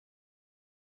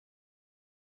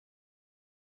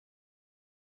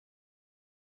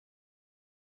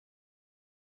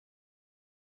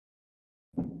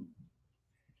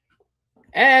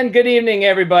And good evening,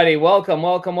 everybody. Welcome,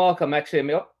 welcome, welcome.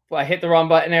 Actually, I hit the wrong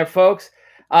button there, folks.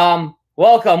 Welcome,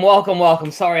 welcome,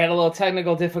 welcome. Sorry, I had a little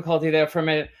technical difficulty there for a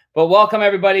minute. But welcome,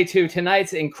 everybody, to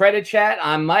tonight's IncrediChat.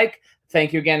 I'm Mike.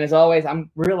 Thank you again, as always.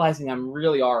 I'm realizing I'm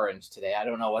really orange today. I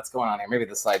don't know what's going on here. Maybe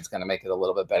the slide's going to make it a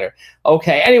little bit better.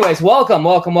 Okay, anyways, welcome,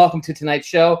 welcome, welcome to tonight's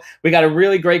show. We got a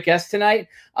really great guest tonight.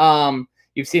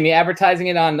 You've seen me advertising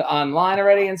it online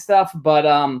already and stuff,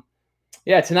 but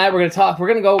yeah, tonight we're gonna talk.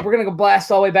 We're gonna go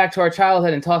blast all the way back to our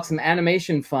childhood and talk some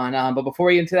animation fun. But before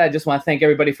we get into that, I just want to thank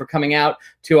everybody for coming out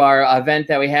to our event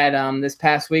that we had this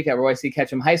past week at Roy C.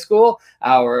 Ketchum High School.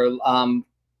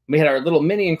 We had our little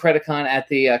mini Incredicon at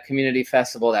the community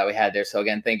festival that we had there. So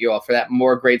again, thank you all for that.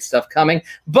 More great stuff coming.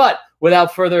 But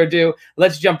without further ado,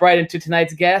 let's jump right into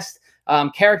tonight's guest,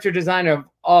 character designer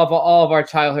of all of our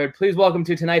childhood. Please welcome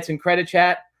to tonight's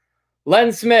IncrediChat,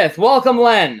 Len Smith. Welcome,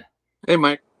 Len. Hey,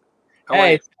 Mike.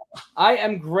 Hey, I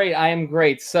am great. I am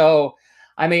great. So,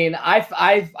 I mean,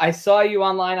 I saw you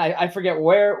online. I forget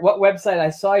what website I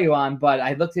saw you on, but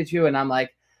I looked at you and I'm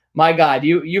like, my God,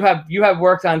 you have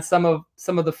worked on some of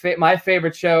my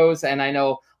favorite shows, and I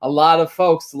know a lot of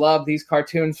folks love these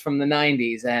cartoons from the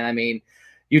 90s. And I mean,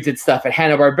 you did stuff at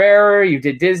Hanna-Barbera, you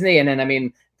did Disney, and then I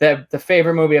mean the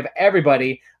favorite movie of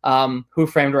everybody, Who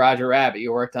Framed Roger Rabbit.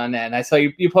 You worked on that, and I saw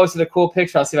you posted a cool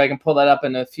picture. I'll see if I can pull that up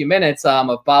in a few minutes,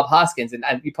 of Bob Hoskins, and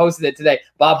you posted it today.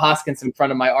 Bob Hoskins in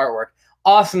front of my artwork.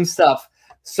 Awesome stuff.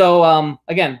 So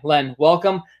again, Len,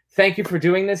 welcome. Thank you for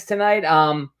doing this tonight.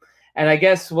 And I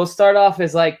guess we'll start off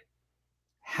as like,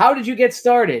 how did you get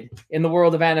started in the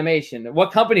world of animation?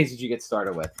 What companies did you get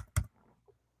started with?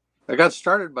 I got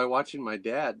started by watching my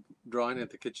dad drawing at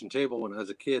the kitchen table when I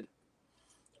was a kid.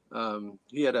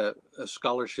 He had a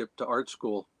scholarship to art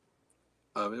school.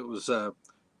 It was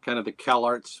kind of the Cal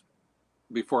Arts,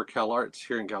 before Cal Arts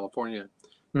here in California,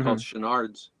 called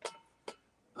Chenard's.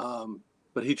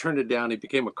 But he turned it down. He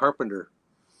became a carpenter.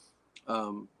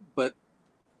 But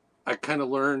I kind of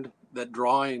learned that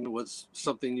drawing was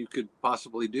something you could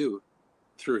possibly do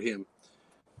through him.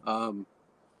 I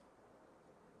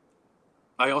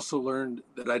also learned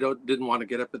that I didn't want to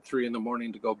get up at 3 in the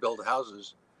morning to go build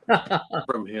houses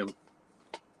from him.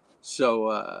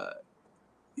 So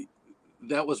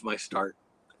that was my start.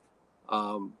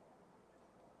 In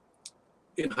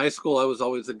high school, I was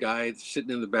always the guy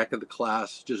sitting in the back of the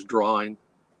class just drawing.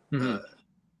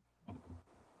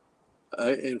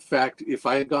 In fact, if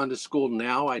I had gone to school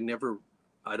now, I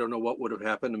don't know what would have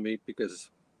happened to me,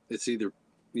 because it's either,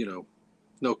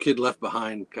 no kid left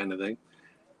behind kind of thing.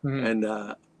 And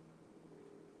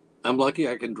I'm lucky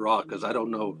I can draw, because I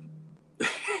don't know.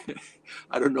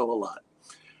 I don't know a lot.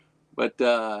 But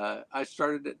I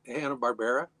started at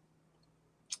Hanna-Barbera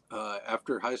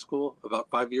after high school, about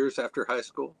 5 years after high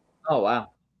school. Oh, wow.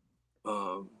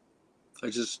 I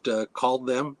just called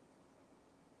them,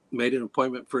 made an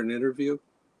appointment for an interview.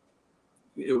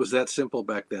 It was that simple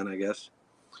back then, I guess.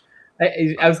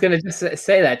 I was going to just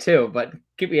say that too, but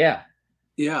yeah.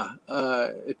 Yeah.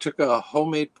 It took a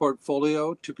homemade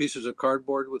portfolio, 2 pieces of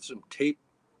cardboard with some tape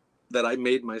that I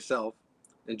made myself,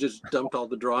 and just dumped all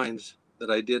the drawings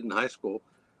that I did in high school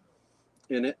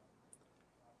in it.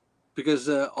 Because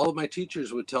all of my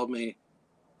teachers would tell me,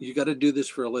 you got to do this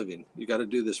for a living. You got to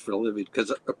do this for a living.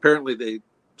 Because apparently they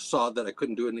saw that I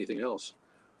couldn't do anything else.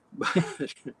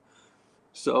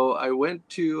 So I went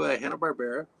to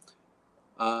Hanna-Barbera.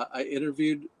 I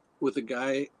interviewed with a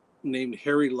guy named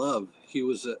Harry Love. He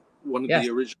was one of the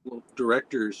original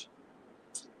directors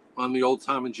on the old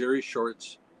Tom and Jerry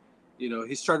shorts.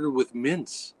 He started with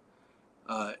Mintz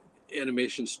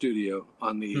animation studio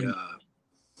on the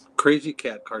Crazy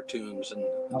Cat cartoons and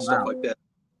stuff like that.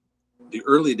 The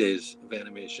early days of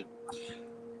animation.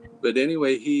 But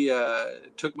anyway, he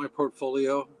took my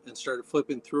portfolio and started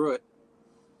flipping through it.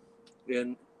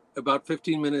 And about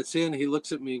 15 minutes in, he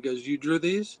looks at me and goes, "You drew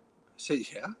these?" I said,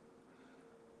 "Yeah."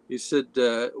 He said,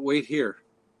 "Wait here."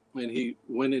 And he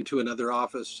went into another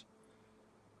office.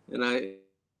 And I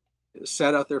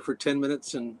sat out there for 10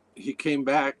 minutes, and he came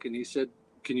back and he said,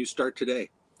 "Can you start today?"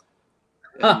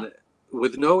 And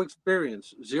with no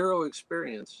experience, zero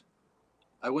experience,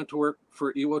 I went to work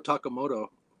for Iwo Takamoto,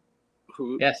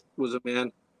 who was a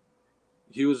man.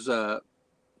 He was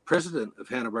president of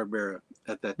Hanna-Barbera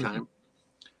at that time.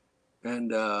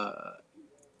 And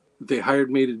they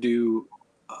hired me to do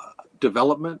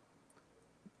development,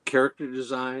 character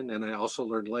design, and I also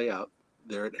learned layout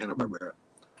there at Hanna-Barbera.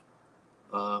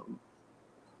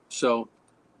 So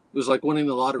it was like winning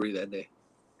the lottery that day.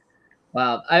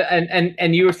 Wow.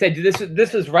 And you said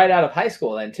this was right out of high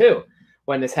school then too,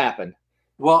 when this happened.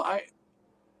 Well,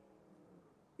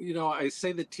 you know, I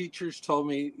say the teachers told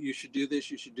me you should do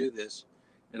this, you should do this.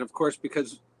 And of course,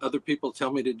 because other people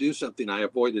tell me to do something, I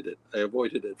avoided it. I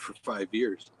avoided it for 5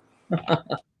 years.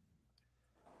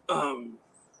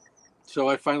 So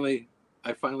I finally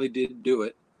did do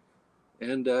it,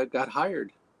 and got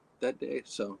hired that day.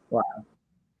 So wow.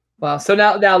 Well, so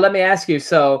now let me ask you.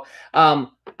 So,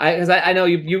 because I know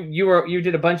you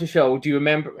did a bunch of shows. Do you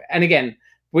remember? And again,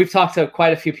 we've talked to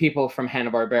quite a few people from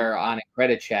Hanna-Barbera on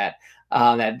IncrediChat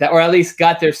that or at least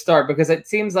got their start, because it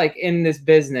seems like in this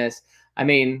business, I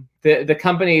mean, the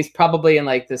companies probably in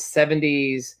like the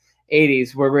 70s,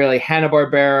 80s were really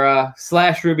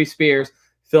Hanna-Barbera / Ruby Spears,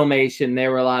 Filmation. There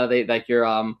were a lot of like your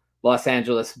Los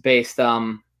Angeles based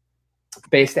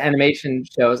animation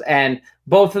shows, and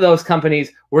both of those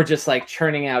companies were just like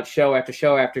churning out show after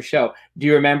show after show. Do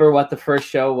you remember what the first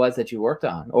show was that you worked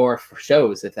on, or for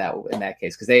shows, if that in that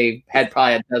case, because they had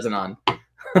probably a dozen on?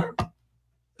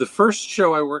 The first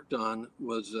show I worked on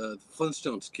was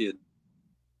Flintstones Kid.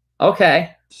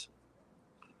 Okay.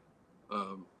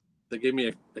 They gave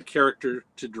me a character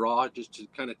to draw just to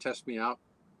kind of test me out.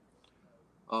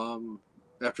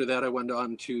 After that, I went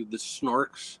on to the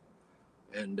Snorks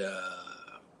and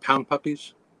Pound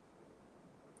Puppies,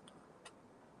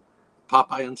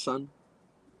 Popeye and Son.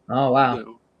 Oh wow! You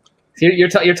know. So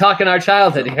you're talking our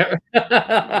childhood here.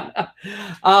 And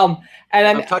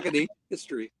I'm talking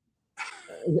history.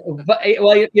 But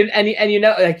well, you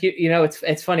know, like you know,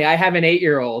 it's funny. I have an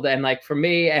 8-year-old, and like for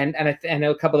me, and I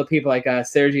know a couple of people like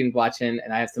Sergey's watching,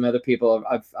 and I have some other people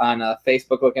on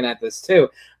Facebook looking at this too.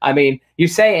 I mean, you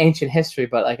say ancient history,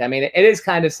 but like I mean, it is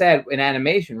kind of sad in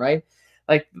animation, right?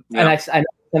 Like, yeah. And I know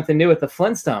something new with the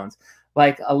Flintstones.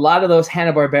 Like a lot of those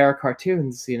Hanna-Barbera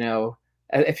cartoons, you know,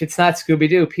 if it's not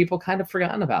Scooby-Doo, people kind of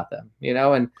forgotten about them, you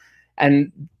know,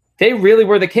 and they really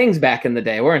were the kings back in the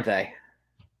day, weren't they?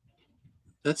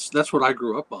 That's what I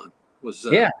grew up on, was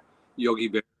Yogi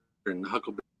Bear and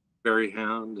Huckleberry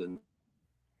Hound and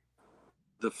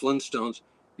the Flintstones.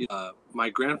 My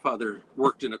grandfather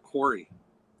worked in a quarry,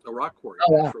 a rock quarry,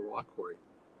 for a rock quarry,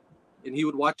 and he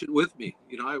would watch it with me.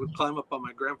 You know, I would climb up on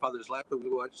my grandfather's lap and we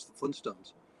would watch the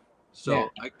Flintstones. So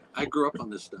I grew up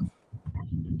on this stuff.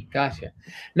 Gotcha.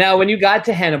 Now, when you got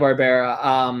to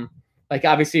Hanna-Barbera, like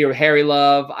obviously you're Harry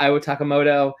Love, Io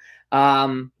Takamoto.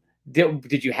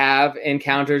 Did you have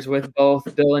encounters with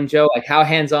both Bill and Joe? Like how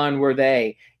hands-on were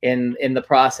they in the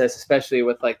process, especially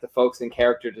with like the folks in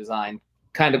character design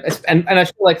kind of, and I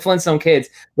feel like Flintstone Kids,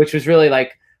 which was really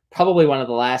like probably one of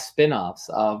the last spin-offs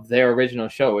of their original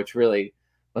show, which really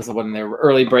was one of their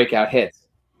early breakout hits.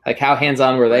 Like how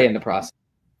hands-on were they in the process?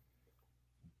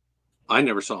 I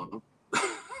never saw them.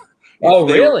 Oh,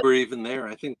 really? They were even there.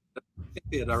 I think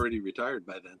they had already retired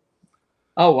by then.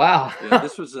 Oh, wow. Yeah,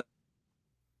 this was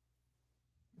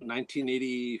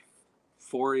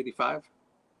 1984, 85.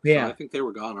 Yeah, so I think they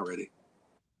were gone already.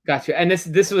 Gotcha. And this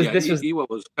was Iwa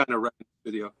was kind of running the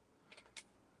studio.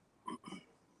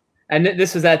 And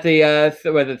this was at the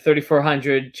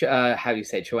 3400 how do you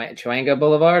say, Chewanga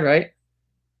Boulevard, right?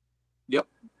 Yep.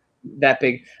 That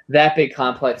big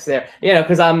complex there. You know,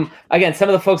 because again, some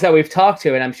of the folks that we've talked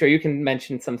to, and I'm sure you can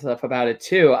mention some stuff about it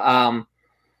too.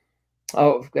 Oh,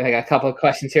 I got a couple of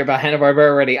questions here about Hanna-Barbera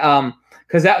already.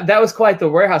 Because that was quite the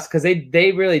warehouse, because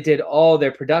they really did all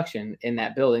their production in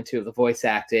that building too, the voice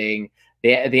acting,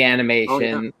 the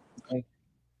animation. Oh, yeah.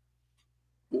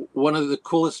 One of the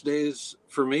coolest days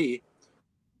for me,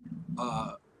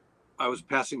 I was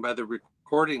passing by the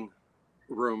recording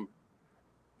room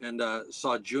and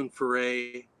saw June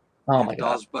Foray, and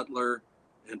Dawes Butler,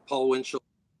 and Paul Winchell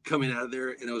coming out of there,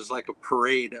 and it was like a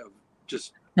parade of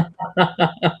just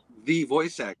the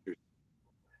voice actors.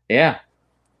 Yeah.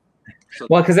 So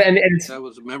well, because that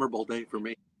was a memorable day for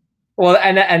me. Well,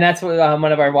 and that's what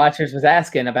one of our watchers was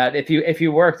asking about, if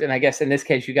you worked, and I guess in this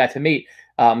case you got to meet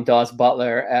Dawes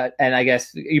Butler, and I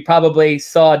guess you probably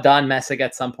saw Don Messick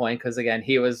at some point, because again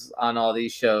he was on all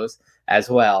these shows as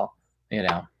well, you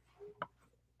know.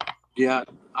 Yeah,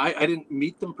 I didn't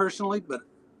meet them personally, but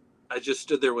I just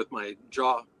stood there with my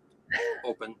jaw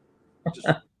open, just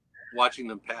watching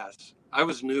them pass. I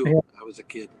was new. Yeah. I was a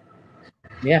kid.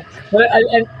 Yeah, but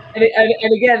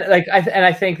and again, like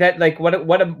I think that like what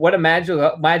a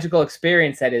magical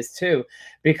experience that is too,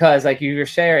 because like you were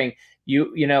sharing,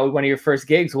 you know, one of your first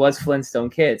gigs was Flintstone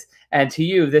Kids, and to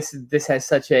you this has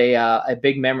such a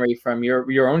big memory from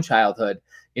your own childhood,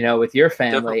 you know, with your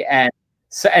family. Definitely.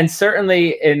 And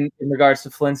certainly in regards to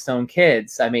Flintstone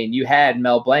Kids, I mean, you had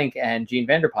Mel Blanc and Gene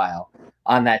Vanderpyle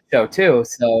on that show too.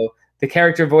 So the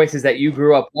character voices that you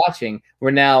grew up watching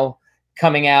were now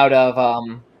coming out of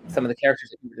some of the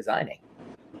characters that you were designing.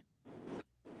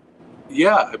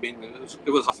 Yeah, I mean,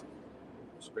 it was awesome.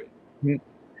 It was great.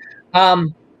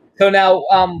 So now,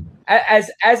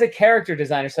 as a character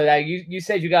designer, so now you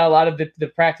said you got a lot of the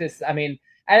practice. I mean,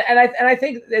 and I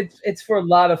think it's for a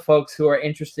lot of folks who are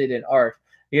interested in art.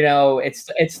 You know, it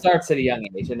starts at a young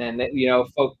age, and then you know,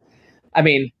 folks. I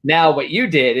mean, now what you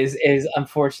did is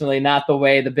unfortunately not the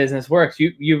way the business works.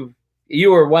 You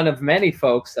were one of many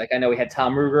folks. Like I know we had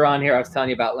Tom Ruger on here. I was telling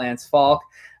you about Lance Falk.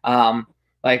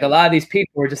 Like a lot of these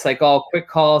people were just like all quick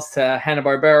calls to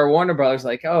Hanna-Barbera, Warner Brothers,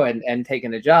 like, oh, and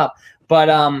taking a job. But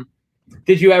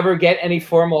did you ever get any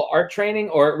formal art training,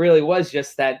 or it really was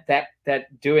just that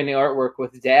doing the artwork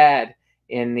with Dad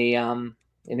in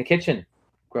the kitchen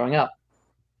growing up?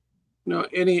 No,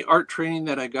 any art training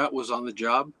that I got was on the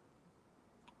job.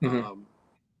 Mm-hmm.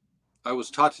 I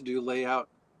was taught to do layout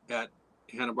at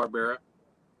Hanna-Barbera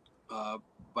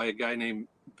by a guy named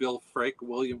William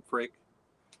Frake.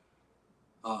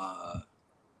 And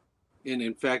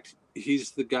in fact,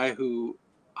 he's the guy who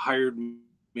hired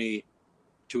me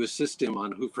to assist him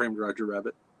on Who Framed Roger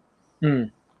Rabbit.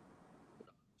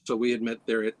 So we had met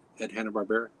there at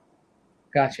Hanna-Barbera.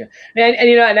 Gotcha. And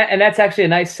you know, and that's actually a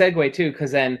nice segue too,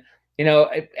 because then, you know,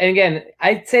 and again,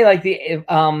 I'd say like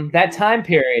that time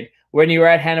period when you were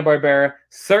at Hanna-Barbera,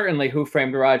 certainly Who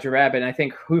Framed Roger Rabbit. And I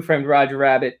think Who Framed Roger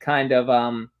Rabbit kind of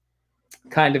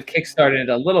kickstarted it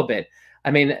a little bit.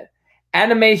 I mean,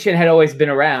 animation had always been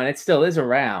around. It still is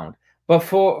around. But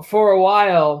for a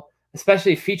while,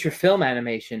 especially feature film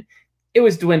animation, it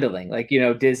was dwindling. Like, you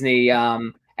know, Disney,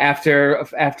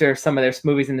 after some of their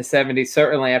movies in the 70s,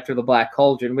 certainly after The Black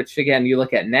Cauldron, which again, you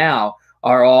look at now,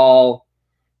 are all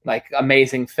like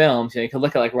amazing films. You know, you can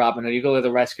look at like Robin Hood, you go to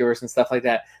The Rescuers and stuff like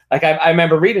that. Like I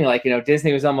remember reading, like, you know,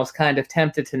 Disney was almost kind of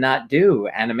tempted to not do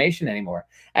animation anymore.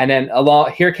 And then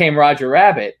here came Roger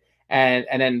Rabbit, and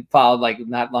then followed like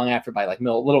not long after by like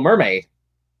Little Mermaid.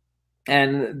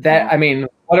 And that, I mean,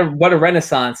 what a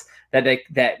renaissance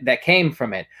that came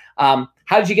from it. How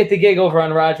did you get the gig over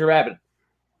on Roger Rabbit?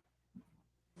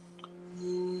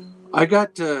 I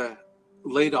got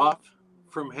laid off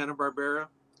from Hanna-Barbera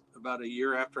about a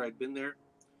year after I'd been there.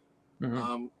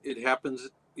 Mm-hmm. It happens,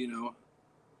 you know,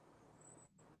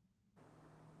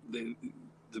 the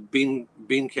bean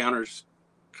counters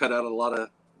cut out a lot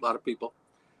of people.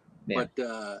 Yeah.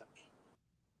 But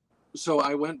so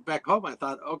I went back home. I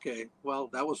thought, okay, well,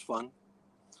 that was fun.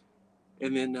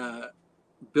 And then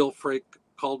Bill Frake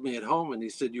called me at home and he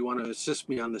said, "You want to assist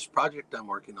me on this project I'm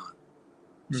working on?"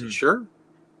 I said, "Sure."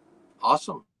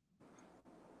 Awesome.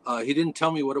 He didn't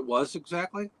tell me what it was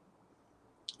exactly.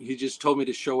 He just told me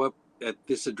to show up at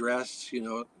this address, you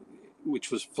know, which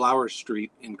was Flower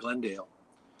Street in Glendale,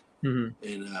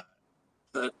 in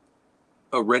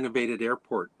a renovated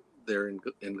airport there in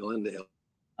Glendale.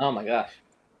 Oh my gosh.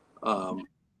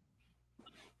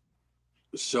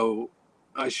 So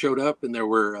I showed up and there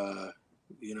were,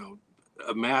 you know,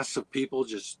 a mass of people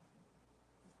just,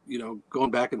 you know,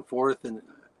 going back and forth. And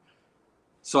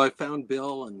so I found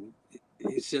Bill and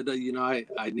he said, you know,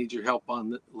 I need your help on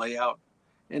the layout.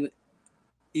 And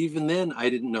even then I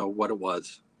didn't know what it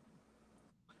was.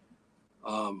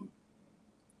 But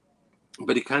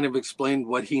he kind of explained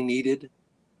what he needed.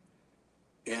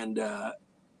 And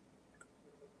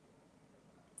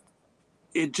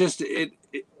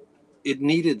it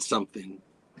needed something.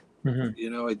 You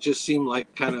know, it just seemed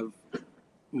like kind of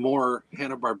more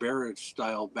Hanna-Barbera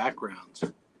style backgrounds.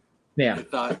 Yeah. I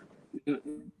thought,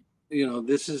 you know,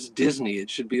 this is Disney. It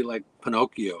should be like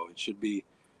Pinocchio.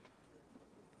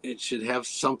 It should have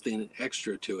something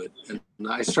extra to it. And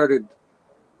I started,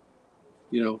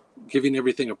 you know, giving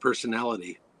everything a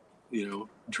personality, you know,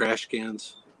 trash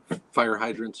cans, fire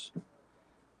hydrants,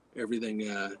 everything.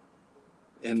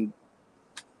 And,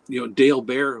 you know, Dale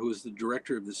Bear, who was the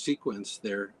director of the sequence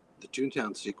there, the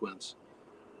Toontown sequence,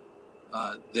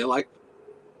 they liked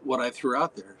what I threw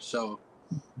out there. So,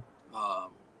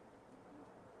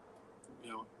 you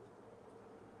know,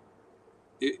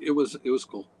 it was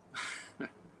cool.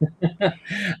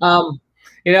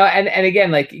 You know, and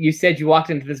again, like you said, you walked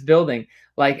into this building,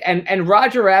 like, and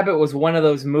Roger Rabbit was one of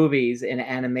those movies in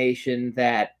animation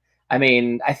that, I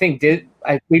mean, I think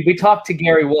we talked to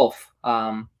Gary Wolf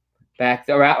back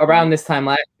around this time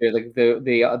last year, like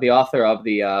the author of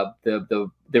the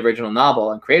original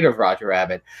novel and creator of Roger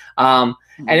Rabbit, and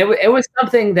it was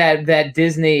something that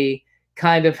Disney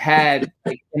kind of had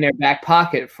like, in their back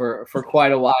pocket for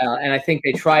quite a while, and I think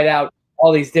they tried out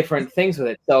all these different things with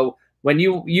it. So when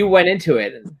you went into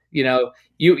it, you know,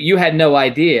 you had no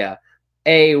idea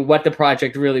what the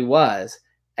project really was,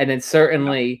 and then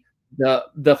certainly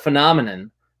the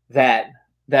phenomenon that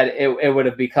it would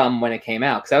have become when it came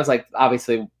out, because that was like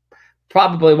obviously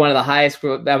probably one of the highest.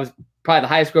 That was probably the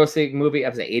highest grossing movie.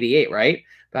 That was 88, right?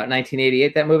 About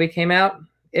 1988, that movie came out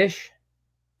ish.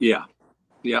 Yeah,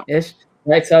 yeah, ish.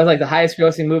 Right, so it was like the highest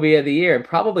grossing movie of the year, and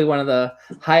probably one of the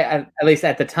at least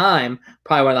at the time,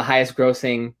 probably one of the highest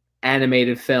grossing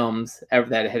animated films ever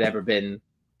that had ever been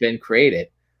created.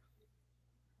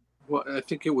 Well, I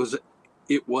think it was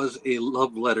a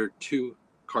love letter to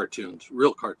cartoons,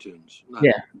 real cartoons, not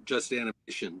just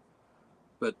animation.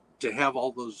 But to have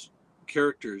all those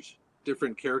characters,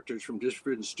 different characters from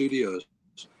different studios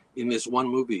in this one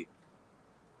movie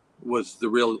was the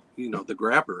real, the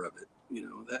grabber of it.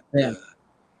 That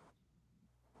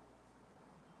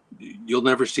you'll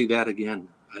never see that again,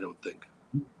 I don't think.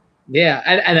 Yeah,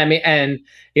 and I mean, and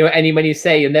when you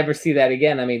say you'll never see that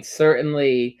again, I mean,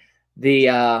 certainly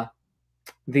the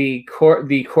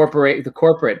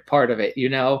corporate part of it,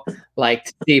 like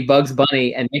to see Bugs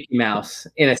Bunny and Mickey Mouse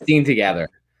in a scene together,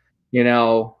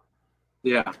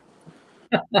 Yeah.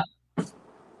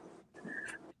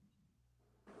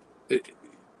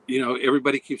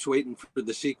 Everybody keeps waiting for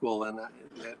the sequel, and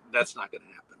that's not going to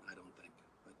happen, I don't think.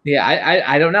 Yeah,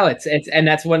 I don't know. It's and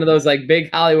that's one of those like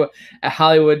big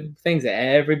Hollywood things that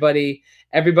everybody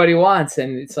wants,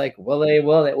 and it's like, will they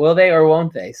or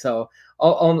won't they? So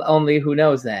only who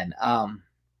knows then.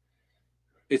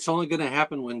 It's only going to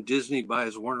happen when Disney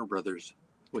buys Warner Brothers,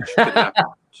 which could happen.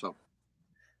 So.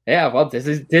 Yeah, well,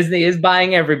 Disney is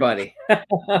buying everybody.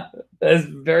 That's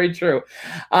very true.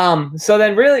 So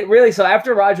then really, so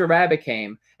after Roger Rabbit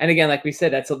came, and again, like we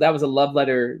said, that was a love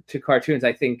letter to cartoons.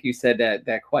 I think you said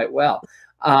that quite well.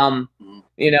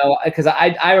 Because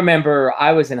I remember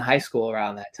I was in high school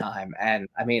around that time, and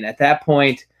I mean, at that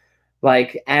point,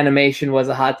 like animation was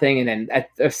a hot thing, and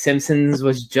then Simpsons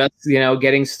was just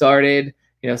getting started.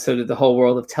 So did the whole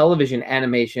world of television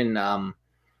animation.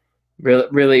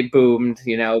 Really boomed,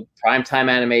 primetime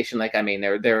animation. Like, I mean,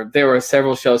 there were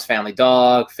several shows, Family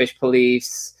Dog, Fish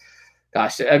Police,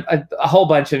 gosh, a whole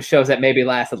bunch of shows that maybe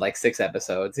lasted like 6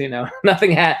 episodes,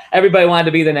 nothing everybody wanted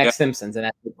to be the next Simpsons, and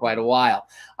that took quite a while.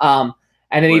 And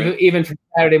then even for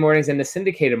Saturday mornings in the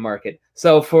syndicated market.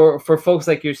 So for folks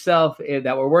like yourself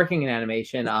that were working in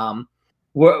animation,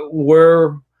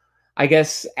 were I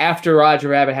guess after Roger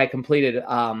Rabbit had completed,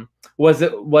 was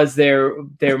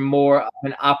there more of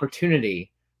an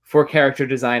opportunity for character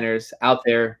designers out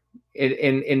there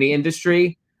in the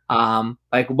industry?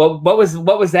 Like what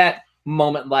was that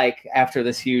moment like after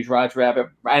this huge Roger Rabbit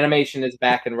animation is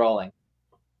back and rolling?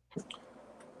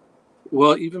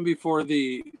 Well, even before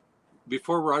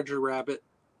Roger Rabbit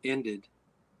ended,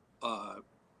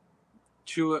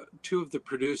 two of the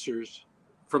producers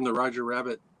from the Roger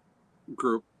Rabbit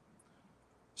group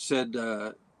said,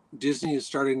 Disney is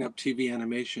starting up TV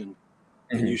animation,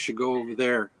 and you should go over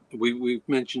there. We've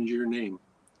mentioned your name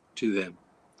to them.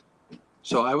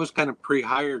 So I was kind of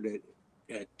pre-hired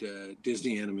at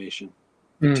Disney Animation,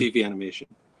 TV animation.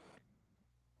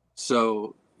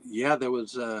 So yeah, there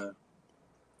was a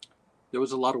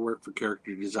lot of work for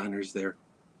character designers there,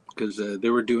 because they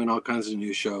were doing all kinds of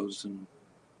new shows, and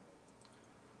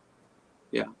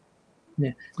yeah.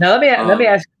 Now let me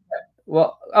ask.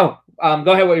 Well, go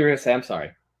ahead. What you were going to say? I'm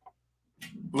sorry.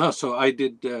 No, so I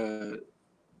did, the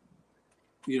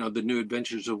New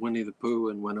Adventures of Winnie the Pooh,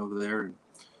 and went over there, and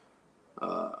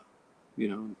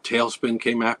Tailspin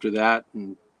came after that,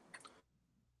 and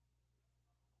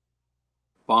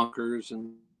Bonkers,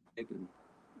 and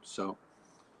so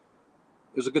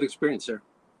it was a good experience there.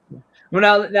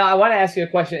 Well, now I want to ask you a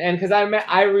question, and because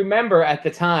I remember at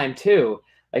the time too,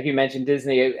 like you mentioned,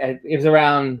 Disney. It was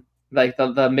around like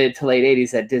the mid to late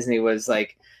 80s that Disney was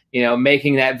like,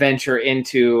 making that venture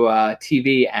into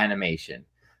TV animation,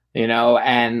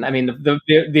 and I mean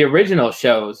the original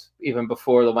shows, even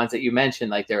before the ones that you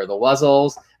mentioned, like there were the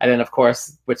Wuzzles, and then of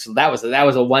course, which that was a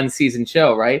 1-season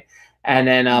show, right? And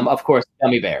then of course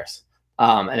Gummy Bears,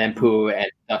 and then Pooh and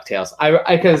DuckTales.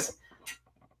 Because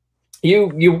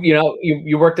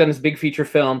you worked on this big feature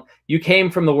film. You came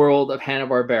from the world of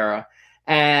Hanna-Barbera,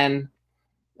 and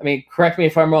I mean, correct me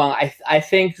if I'm wrong. I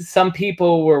think some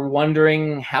people were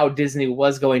wondering how Disney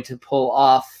was going to pull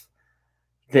off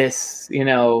this,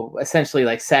 essentially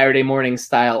like Saturday morning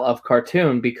style of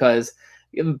cartoon, because,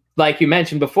 like you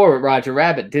mentioned before with Roger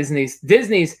Rabbit,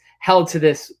 Disney's held to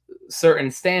this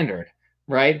certain standard,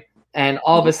 right? And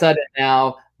all of a sudden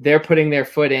now they're putting their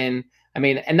foot in. I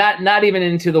mean, and not even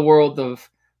into the world of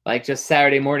like just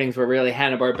Saturday mornings where really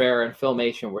Hanna-Barbera and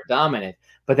Filmation were dominant.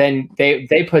 But then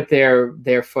they put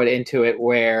their foot into it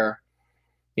where,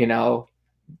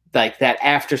 like that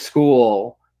after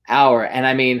school hour. And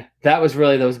I mean, that was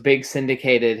really those big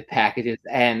syndicated packages,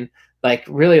 and like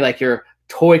really like your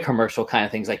toy commercial kind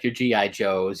of things, like your GI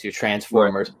Joes, your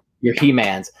Transformers, right. your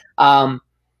He-Mans.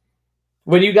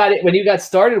 When you got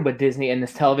started with Disney in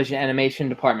this television animation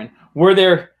department, were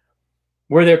there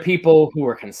people who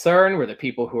were concerned? Were there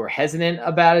people who were hesitant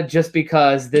about it, just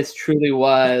because this truly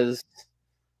was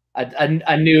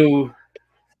a new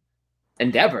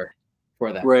endeavor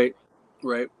for them? Right,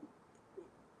 right.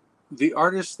 The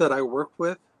artists that I worked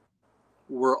with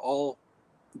were all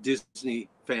Disney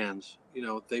fans. You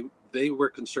know, they were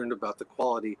concerned about the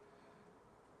quality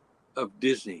of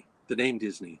Disney, the name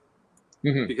Disney,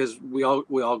 because we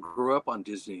all grew up on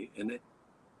Disney, and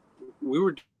we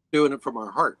were doing it from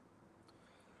our heart.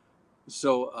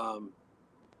 So,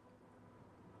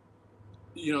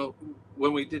 you know,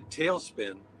 when we did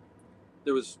Tailspin,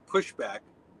 there was pushback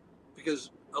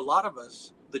because a lot of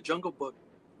us, the Jungle Book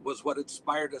was what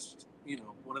inspired us. You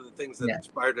know, one of the things that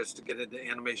inspired us to get into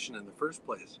animation in the first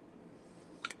place.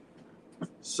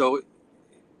 So,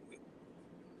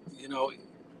 you know,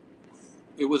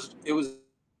 it was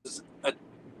a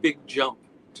big jump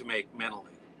to make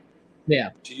mentally. Yeah.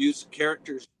 To use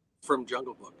characters from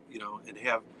Jungle Book, you know, and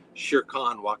have Shere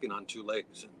Khan walking on two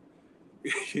legs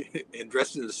and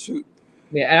dressed in a suit.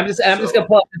 Yeah, I'm just gonna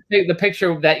pull up the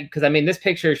picture that, because I mean this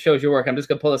picture shows your work. I'm just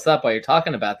gonna pull this up while you're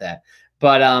talking about that.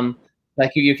 But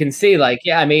like you can see, like,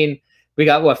 yeah, I mean, we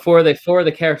got what, four of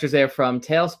the characters there from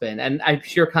Tailspin, and I'm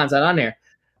sure Khan's not on there.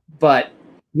 But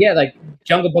yeah, like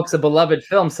Jungle Book's a beloved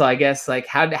film, so I guess like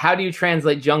how do you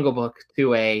translate Jungle Book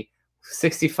to a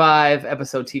 65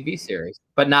 episode TV series,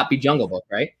 but not be Jungle Book,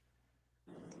 right?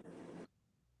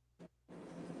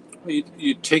 Well,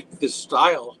 you take the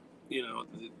style, you know,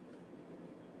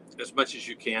 as much as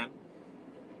you can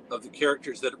of the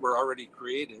characters that were already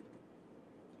created,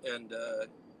 and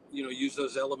you know, use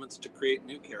those elements to create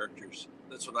new characters.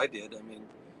 That's what I did. I mean,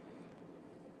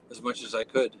 as much as I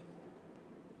could.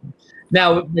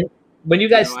 Now, when you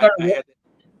guys started,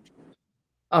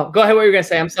 oh, go ahead. What were you gonna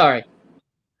say? I'm sorry.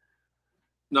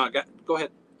 No, go ahead.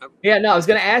 Yeah, no, I was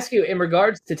going to ask you in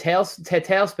regards to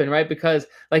Tailspin, right? Because,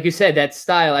 like you said, that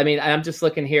style. I mean, I'm just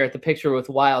looking here at the picture with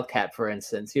Wildcat, for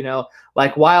instance. You know,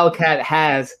 like Wildcat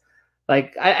has,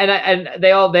 like, and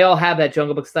they all have that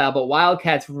Jungle Book style, but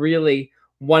Wildcat's really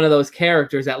one of those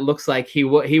characters that looks like he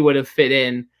would have fit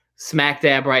in smack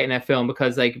dab right in that film,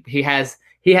 because like he has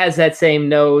that same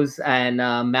nose and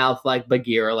mouth like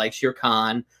Bagheera, like Shere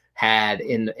Khan had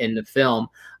in the film.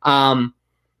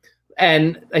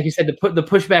 And like you said, to put the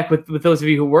pushback with those of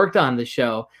you who worked on the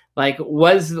show, like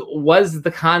was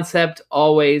the concept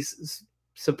always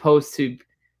supposed to,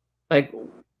 like,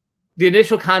 the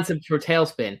initial concept for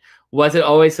Tailspin, was it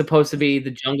always supposed to be the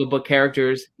Jungle Book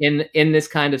characters in this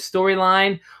kind of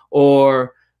storyline,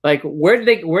 or like where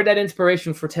did that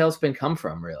inspiration for Tailspin come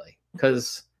from, really?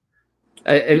 Because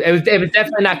it was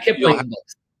definitely not Kipling's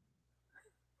books.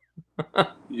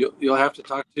 You'll have to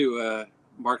talk to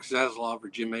Mark Zaslav or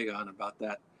Jim Agon about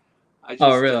that.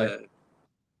 Oh, really?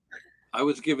 I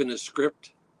was given a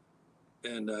script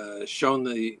and shown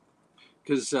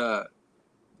because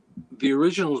the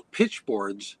original pitch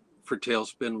boards for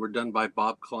Tailspin were done by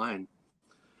Bob Klein.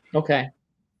 Okay.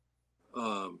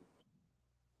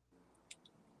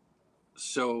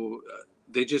 So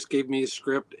they just gave me a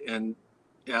script and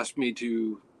asked me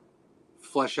to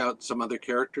flesh out some other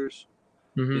characters.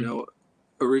 Mm-hmm. You know,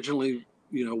 originally,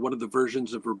 you know, one of the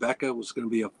versions of Rebecca was going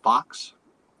to be a fox,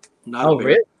 not a bear.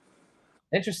 Really?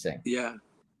 Interesting. Yeah.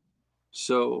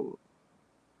 So,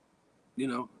 you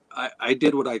know, I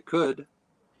did what I could.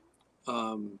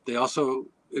 They also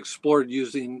explored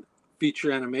using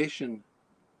feature animation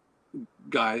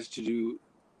guys to do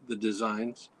the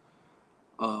designs.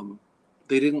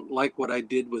 They didn't like what I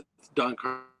did with Don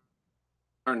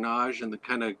Carnage and the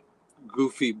kind of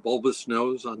goofy bulbous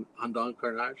nose on Don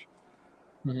Carnage.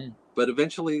 Mm-hmm. But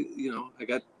eventually, you know, I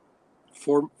got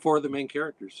four of the main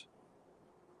characters.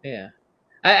 Yeah,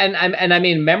 and I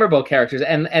mean memorable characters,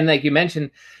 and like you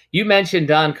mentioned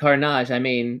Don Carnage. I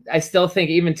mean, I still think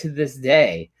even to this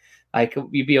day, like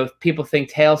people think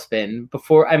Tailspin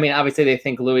before. I mean, obviously they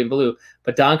think Louie and Baloo,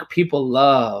 but people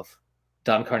love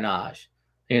Don Carnage.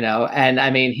 You know, and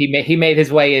I mean he made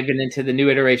his way even into the new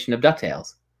iteration of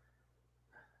DuckTales.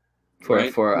 For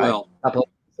a couple of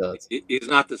episodes. He's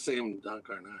not the same Don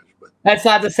Carnage, but that's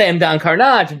not the same Don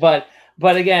Carnage, but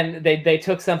again, they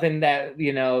took something that,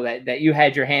 you know, that you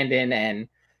had your hand in, and,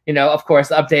 you know, of course,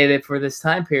 updated for this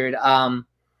time period.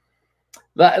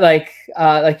 Like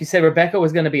you said, Rebecca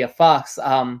was going to be a fox.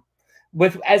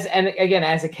 As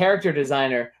a character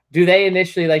designer, do they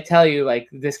initially like tell you like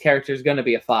this character is going to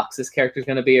be a fox, this character is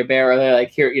going to be a bear, or they're like,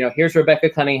 here, you know, here's Rebecca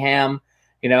Cunningham.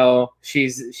 You know,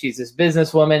 she's this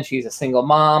businesswoman. She's a single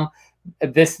mom.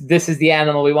 this is the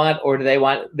animal we want, or do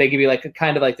they give you like a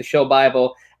kind of like the show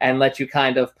Bible and let you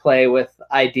kind of play with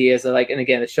ideas of like, and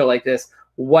again, a show like this,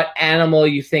 what animal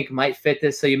you think might fit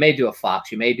this? So you may do a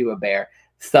fox, you may do a bear,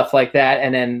 stuff like that,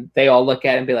 and then they all look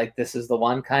at it and be like, this is the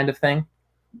one kind of thing.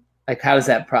 Like, how does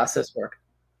that process work?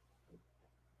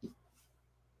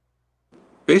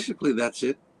 Basically, that's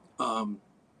it.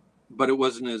 But it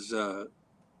wasn't as,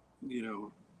 you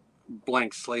know,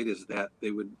 blank slate as that.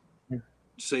 They would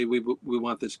say, we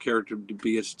want this character to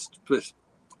be a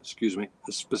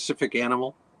specific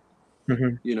animal.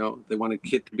 Mm-hmm. You know, they wanted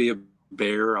Kit to be a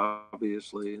bear,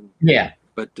 obviously. And, yeah.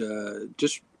 But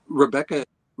just Rebecca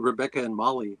and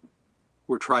Molly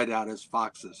were tried out as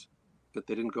foxes, but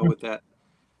they didn't go with that.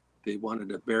 They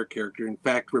wanted a bear character. In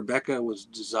fact, Rebecca was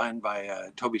designed by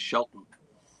Toby Shelton.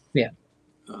 Yeah.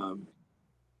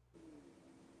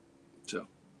 So.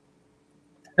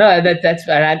 No, that's.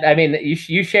 I mean,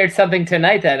 you shared something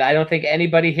tonight that I don't think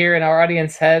anybody here in our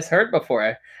audience has heard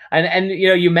before. And you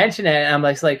know, you mentioned it, and I'm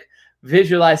like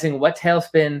visualizing what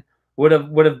Tailspin would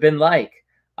have been like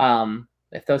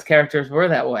if those characters were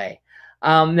that way.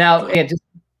 Now, again, just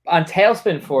on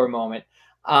Tailspin for a moment.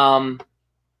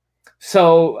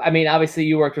 So, I mean, obviously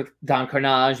you worked with Don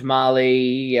Carnage,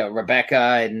 Molly,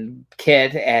 Rebecca, and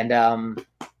Kit, and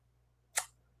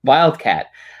Wildcat.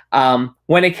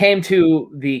 When it came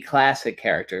to the classic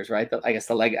characters, right? I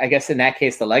guess in that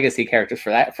case, the legacy characters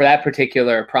for that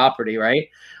particular property, right?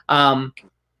 And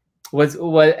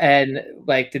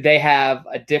like, did they have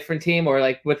a different team, or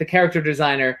like with the character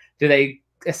designer, do they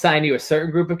assign you a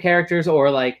certain group of characters, or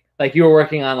like you were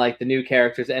working on like the new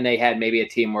characters and they had maybe a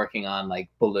team working on like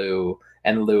Baloo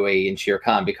and Louie and Shere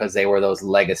Khan because they were those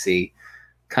legacy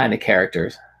kind of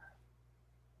characters?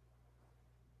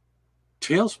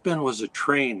 Tailspin was a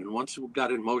train, and once it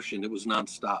got in motion, it was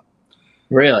nonstop.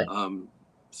 Really?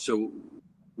 So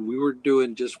we were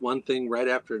doing just one thing right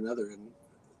after another, and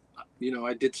you know,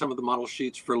 I did some of the model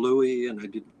sheets for Louie, and I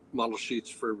did model sheets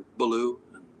for Baloo.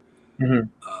 And,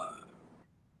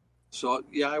 so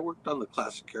yeah, I worked on the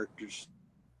classic characters.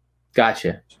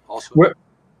 Gotcha. Also,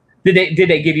 did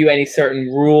they give you any certain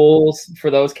rules for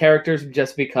those characters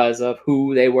just because of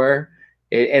who they were?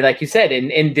 Like you said,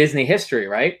 in Disney history,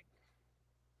 right?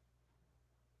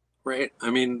 Right. I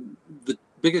mean, the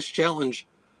biggest challenge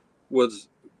was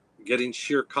getting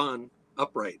Shere Khan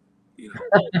upright, you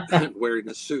know, wearing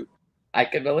a suit. I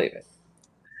can believe it.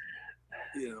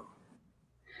 You know,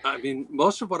 I mean,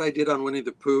 most of what I did on Winnie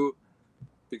the Pooh,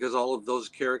 because all of those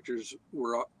characters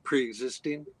were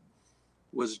pre-existing,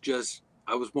 was just,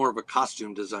 I was more of a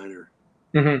costume designer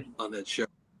on that show.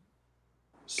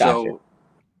 So gotcha.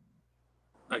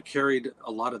 I carried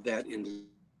a lot of that into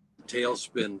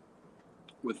Tailspin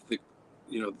with the,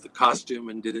 you know, the costume,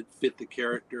 and did it fit the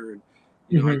character. And,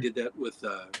 you know, I did that with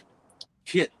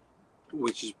Kit,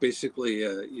 which is basically,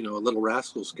 you know, a Little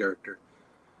Rascals character.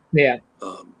 Yeah.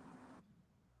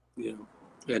 You know,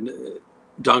 and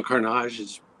Don Carnage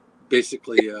is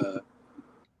basically, you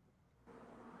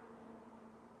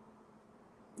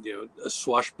know, a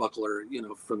swashbuckler, you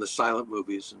know, from the silent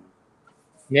movies. And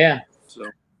yeah. So,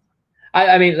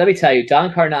 I mean, let me tell you,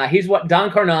 Don Carnage.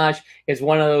 Don Carnage is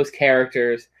one of those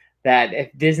characters that if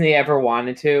Disney ever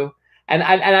wanted to, and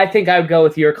I think I would go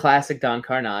with your classic Don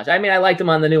Carnage. I mean, I liked him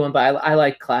on the new one, but I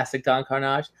like classic Don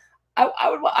Carnage.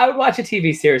 I would watch a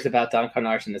TV series about Don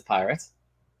Carnage and his pirates.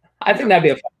 I think that'd be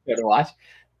a fun show to watch.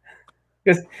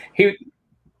 Because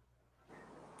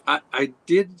I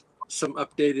did some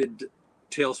updated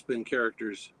Tailspin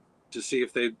characters to see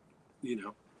if they'd, you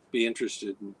know, be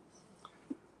interested. And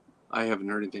I haven't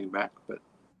heard anything back, but.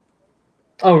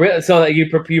 Oh, really? So you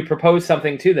proposed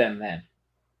something to them then?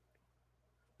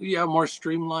 Yeah, more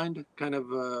streamlined, kind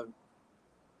of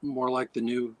more like the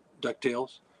new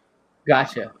DuckTales.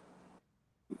 Gotcha.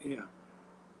 Yeah,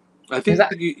 I think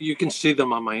you can see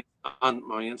them on my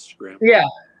Instagram. Yeah,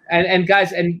 and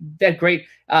guys, and that great.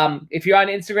 If you're on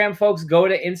Instagram, folks, go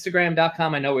to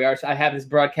Instagram.com. I know we are. So I have this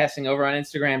broadcasting over on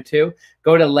Instagram too.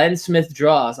 Go to Len Smith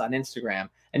Draws on Instagram,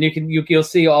 and you'll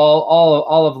see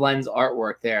all of Len's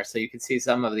artwork there. So you can see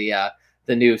some of the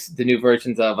new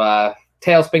versions of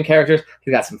Tailspin characters.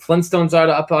 He's got some Flintstones art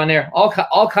up on there.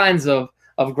 All kinds of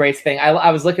great thing.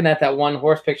 I was looking at that one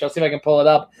horse picture. I'll see if I can pull it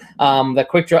up. The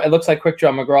Quick Draw. It looks like Quick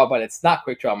Draw McGraw, but it's not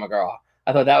Quick Draw McGraw.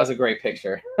 I thought that was a great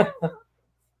picture.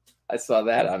 I saw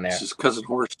that on there. It's his cousin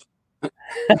horse.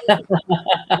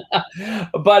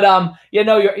 But you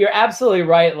know, you're absolutely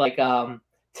right. Like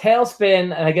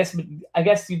Tailspin, and I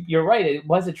guess you're right. It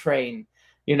was a train,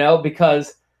 you know,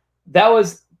 because that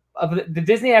was the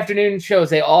Disney afternoon shows.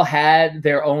 They all had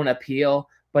their own appeal,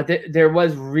 but there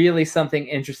was really something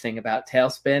interesting about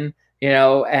Tailspin you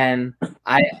know, and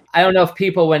I don't know if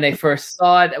people when they first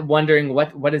saw it wondering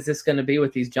what is this going to be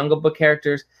with these Jungle Book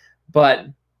characters, but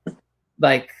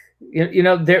like you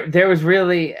know there was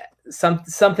really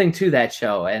something to that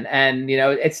show, and you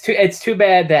know it's too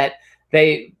bad that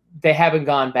they haven't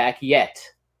gone back yet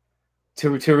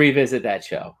to revisit that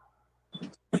show.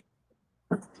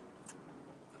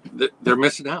 They're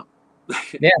missing out.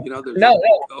 Yeah, you know, there's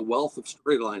a wealth of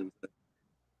storylines.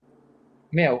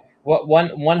 Yeah, what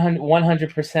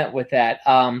 100% with that.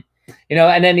 You know,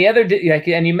 and then the other like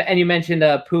and you mentioned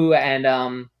Pooh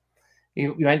and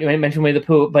you mentioned Winnie the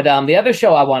Pooh, but the other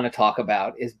show I want to talk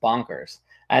about is Bonkers.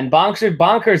 And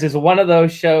Bonkers is one of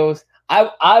those shows.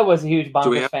 I was a huge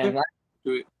Bonkers fan.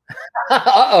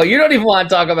 Uh-oh, you don't even want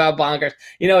to talk about Bonkers.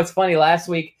 You know, it's funny. Last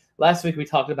week we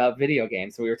talked about video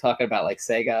games. We were talking about like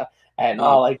Sega and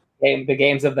all like the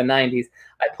games of the 90s.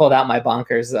 I pulled out my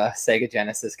Bonkers Sega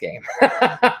Genesis game.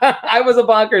 I was a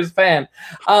Bonkers fan.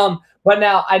 But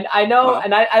now I know,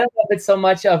 and I don't know if it's so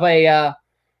much of a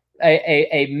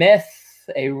myth,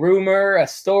 a rumor, a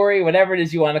story, whatever it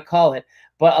is you want to call it.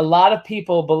 But a lot of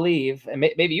people believe, and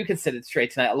maybe you can sit it straight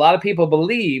tonight, a lot of people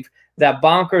believe that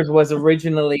Bonkers was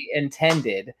originally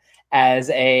intended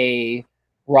as a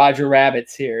Roger Rabbit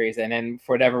series, and then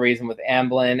for whatever reason with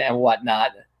Amblin and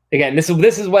whatnot. Again, this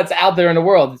is what's out there in the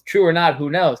world. True or not, who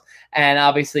knows? And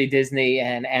obviously Disney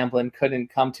and Amblin couldn't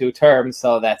come to terms,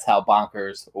 so that's how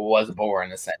Bonkers was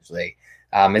born, essentially.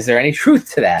 Is there any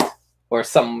truth to that? Or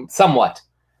somewhat?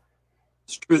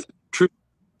 It's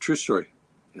true story.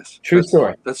 Yes. True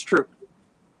story. That's true.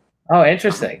 Oh,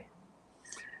 interesting.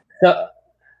 So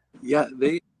yeah,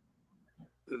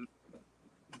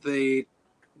 they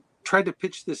tried to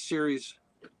pitch this series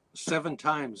 7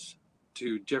 times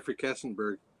to Jeffrey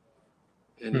Katzenberg,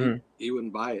 and he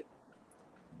wouldn't buy it.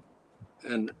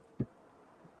 And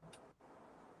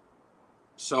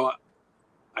so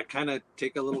I kind of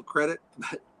take a little credit,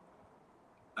 but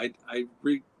I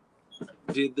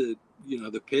redid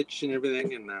the pitch and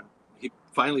everything, and he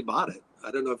finally bought it.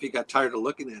 I don't know if he got tired of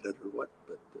looking at it or what,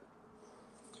 but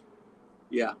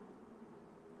yeah.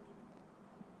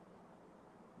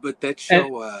 But that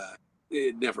show,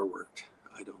 it never worked.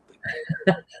 I don't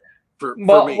think. For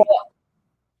me.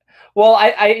 Well,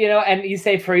 I you know, and you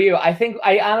say for you, I think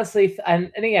I honestly,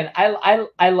 and again,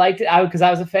 I liked it because I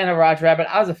was a fan of Roger Rabbit.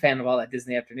 I was a fan of all that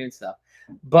Disney Afternoon stuff.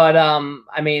 But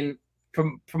I mean,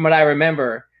 from what I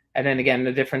remember, and then again,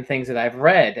 the different things that I've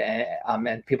read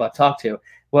and people I've talked to,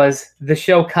 was the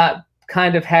show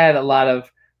kind of had a lot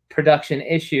of production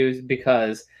issues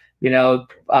because, you know,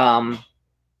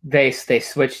 they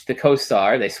switched the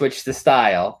co-star, they switched the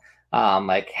style.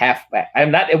 Like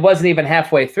it wasn't even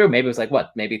halfway through. Maybe it was like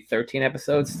maybe 13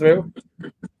 episodes through.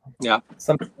 Yeah.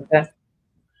 Something like that.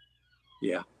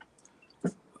 Yeah.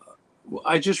 Well,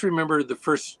 I just remember the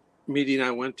first meeting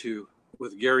I went to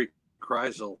with Gary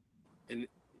Kreisel, and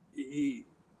he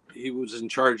was in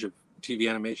charge of TV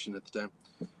animation at the time.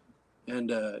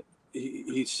 And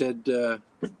he said,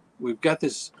 we've got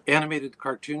this animated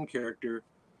cartoon character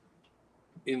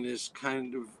in this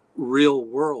kind of real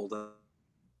world.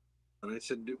 And I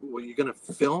said, well, you're going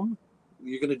to film?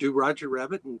 You're going to do Roger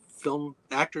Rabbit and film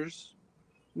actors?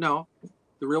 No,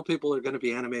 the real people are going to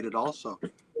be animated also.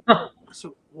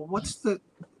 So, well,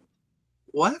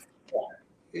 what?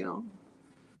 You know,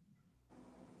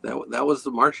 that was the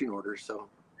marching order. So,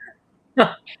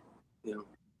 you know,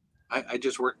 I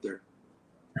just worked there.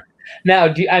 Now,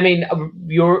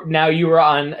 you were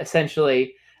on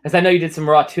essentially, as I know you did some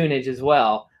raw tunage as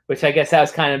well, which I guess that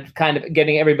was kind of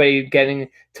getting everybody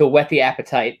to whet the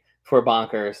appetite for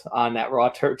Bonkers on that raw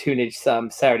tunage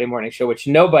Saturday morning show, which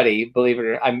nobody, believe it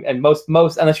or not, and most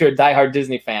unless you're a diehard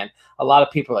Disney fan, a lot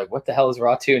of people are like, what the hell is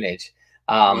raw tunage?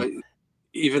 Well,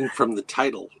 even from the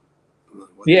title.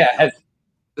 Yeah.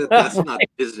 That's not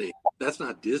Disney. That's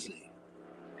not Disney.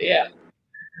 Yeah.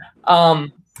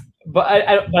 But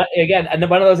but again, and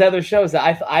one of those other shows that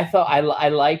I thought I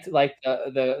liked, like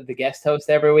the guest host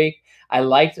every week. I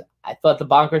thought the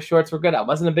Bonkers shorts were good. I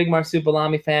wasn't a big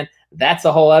Marsupilami fan. That's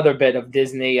a whole other bit of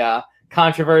Disney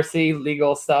controversy,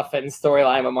 legal stuff, and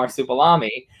storyline with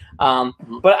Marsupilami.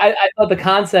 But I thought the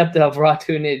concept of raw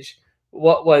tunage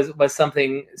was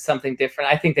something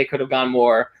different. I think they could have gone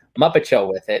more Muppet Show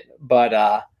with it, but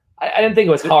I didn't think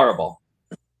it was horrible.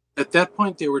 At that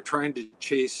point, they were trying to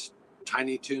chase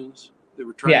Tiny Toons. They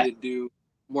were trying to do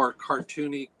more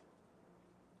cartoony,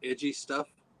 edgy stuff,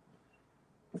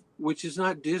 which is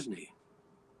not Disney.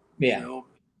 Yeah. You know?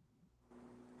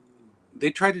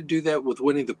 They tried to do that with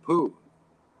Winnie the Pooh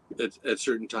at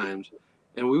certain times,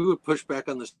 and we would push back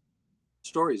on the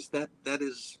stories. That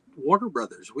is Warner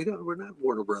Brothers. We're not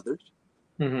Warner Brothers.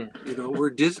 You know, we're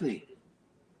Disney.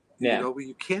 Yeah. You know,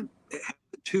 you can't have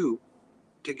the two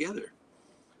together.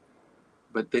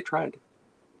 But they tried.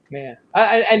 Yeah.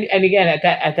 And again,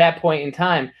 at that point in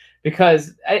time,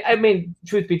 because I mean,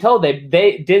 truth be told,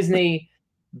 Disney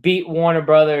beat Warner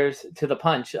Brothers to the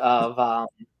punch of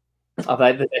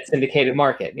that syndicated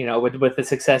market, you know, with the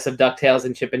success of DuckTales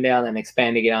and Chip and Dale and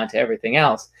expanding it onto everything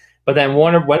else. But then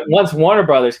once Warner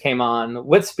Brothers came on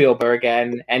with Spielberg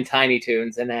and Tiny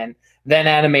Toons, and then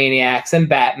Animaniacs and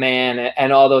Batman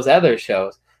and all those other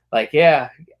shows, like, yeah,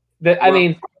 I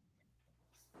mean,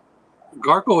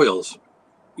 Gargoyles,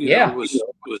 you know,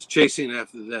 was chasing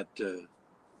after that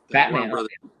Batman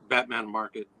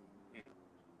market.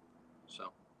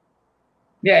 So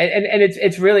yeah, and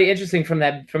it's really interesting from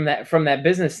that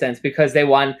business sense, because they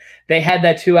had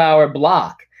that 2-hour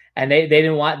block, and they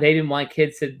didn't want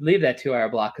kids to leave that 2-hour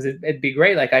block, because it'd be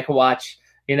great. Like, I could watch,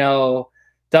 you know,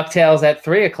 DuckTales at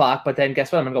 3 o'clock, but then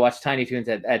guess what? I'm gonna go watch Tiny Toons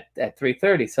at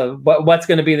 3:30. So what's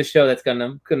going to be the show that's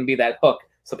gonna be that hook,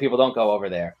 so people don't go over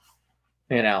there,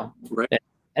 you know,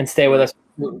 and stay with us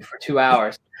for 2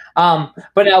 hours. But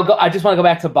now I just want to go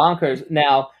back to Bonkers.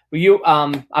 Now, were you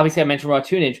obviously I mentioned Raw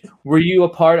Tunage. Were you a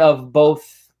part of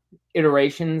both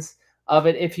iterations of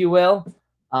it, if you will?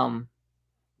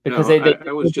 Because no,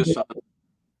 I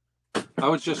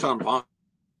was just on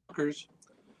Bonkers.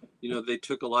 You know, they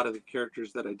took a lot of the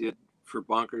characters that I did for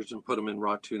Bonkers and put them in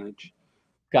Raw Tunage.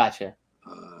 Gotcha.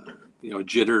 You know,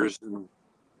 Jitters and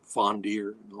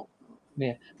Fondier and all.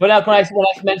 Yeah, but when I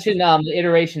mentioned the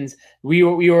iterations, we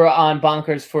were on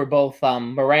Bonkers for both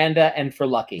Miranda and for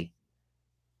Lucky.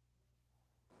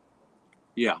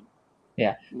 Yeah.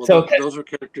 Yeah. Well, so those were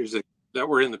characters that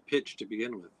were in the pitch to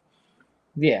begin with.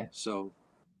 Yeah. So.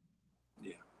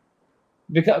 Yeah.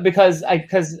 Because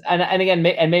again,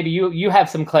 and maybe you have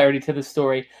some clarity to the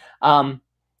story.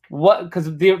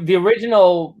 Because the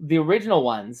original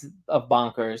ones of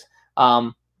Bonkers,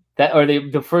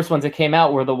 the first ones that came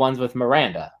out were the ones with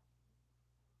Miranda,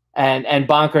 and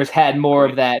Bonkers had more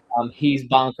of that he's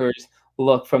Bonkers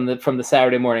look from the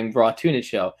Saturday morning Raw Tunage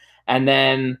show. And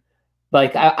then,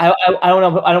 like, I don't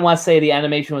know, I don't want to say the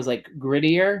animation was like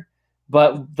grittier,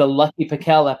 but the Lucky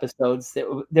Piquel episodes,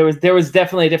 there was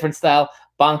definitely a different style.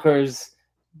 Bonkers,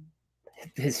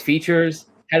 his features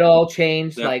had all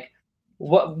changed. Yeah. Like,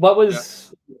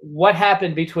 what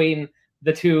happened between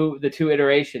the two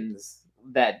iterations,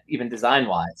 that even design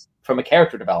wise, from a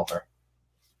character developer?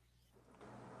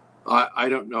 I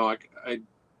don't know.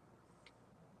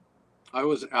 I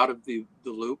was out of the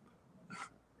loop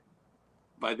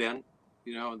by then.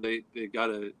 You know, they got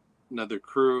another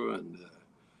crew, and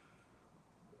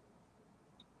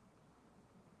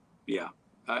yeah,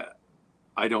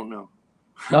 I don't know.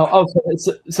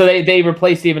 So they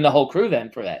replaced even the whole crew then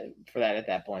for that at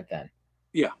that point then.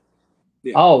 Yeah.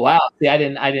 Oh wow! See, I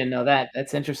didn't know that.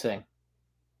 That's interesting.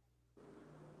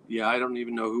 Yeah, I don't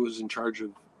even know who was in charge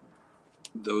of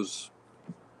those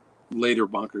later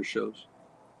Bonkers shows.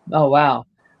 Oh wow!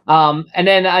 And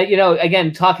then you know,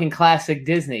 again, talking classic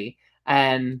Disney,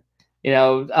 and you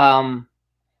know,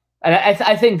 and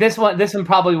I think this one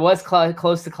probably was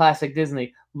close to classic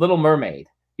Disney. Little Mermaid.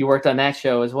 You worked on that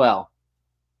show as well.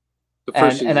 The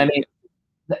first season. And I mean,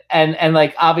 and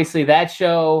like, obviously that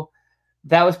show,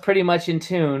 that was pretty much in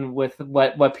tune with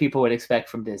what people would expect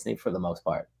from Disney for the most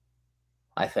part,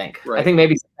 I think. Right. I think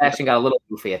maybe Sebastian got a little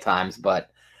goofy at times, but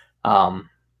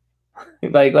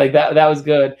like that was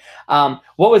good.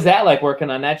 What was that like, working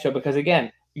on that show? Because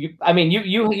again, you've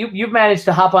managed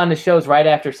to hop on the shows right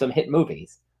after some hit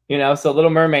movies, you know. So Little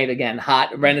Mermaid, again,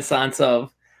 hot renaissance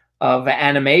of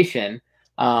animation.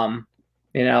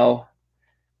 You know,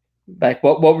 like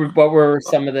what were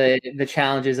some of the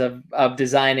challenges of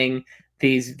designing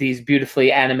these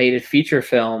beautifully animated feature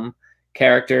film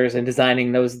characters and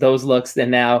designing those looks?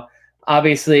 And now,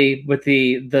 obviously, with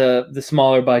the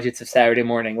smaller budgets of Saturday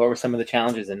morning, what were some of the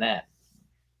challenges in that?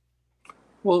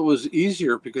 Well, it was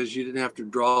easier because you didn't have to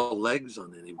draw legs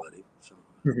on anybody. So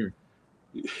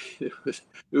it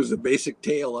was a basic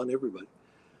tail on everybody.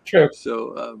 True.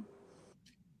 So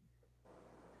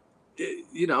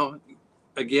you know,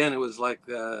 again, it was like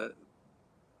the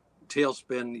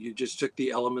Tailspin. You just took the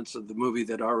elements of the movie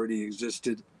that already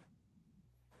existed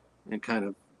and kind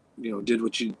of, you know, did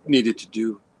what you needed to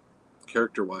do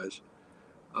character-wise.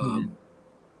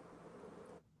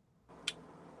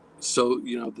 So,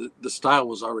 you know, the style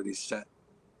was already set.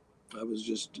 I was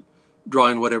just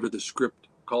drawing whatever the script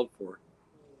called for.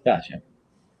 Gotcha.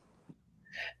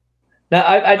 Now,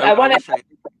 I want to...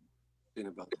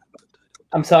 about that.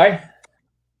 I'm sorry?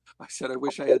 I said I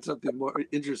wish I had something more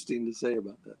interesting to say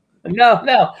about that.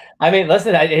 No. I mean,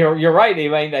 listen, you're right. I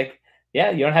mean, like,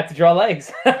 Yeah, you don't have to draw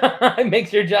legs. It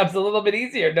makes your jobs a little bit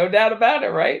easier, no doubt about it,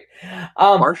 right?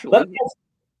 Partially.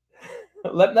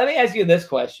 Let me ask you this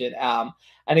question. And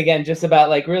again, just about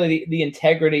like really the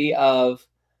integrity of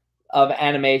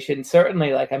animation.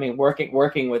 Certainly, like I mean,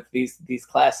 working with these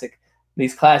classic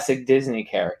Disney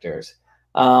characters.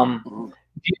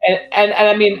 And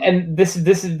I mean, and this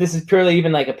is purely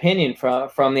even like opinion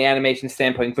from the animation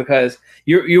standpoint, because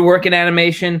you work in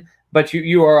animation, but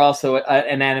you are also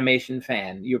an animation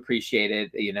fan. You appreciate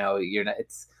it. You know, you're not.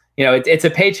 It's a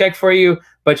paycheck for you,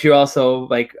 but you also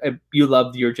like you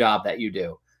love your job that you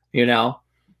do. You know,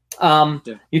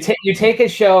 you take a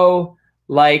show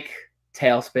like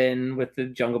Tailspin with the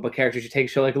Jungle Book characters. You take a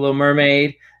show like Little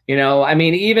Mermaid. You know, I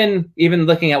mean, even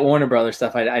looking at Warner Brothers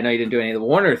stuff, I know you didn't do any of the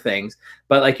Warner things,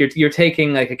 but like you're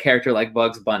taking like a character like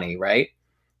Bugs Bunny, right?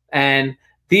 And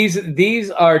these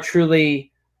are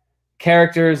truly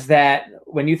characters that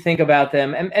when you think about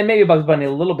them, and maybe Bugs Bunny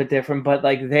a little bit different, but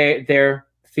like they're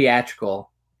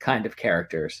theatrical kind of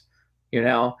characters, you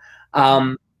know.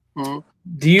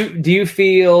 Do you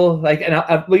feel like,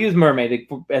 and we'll use Mermaid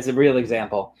as a real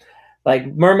example, like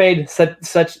Mermaid,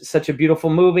 such a beautiful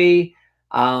movie.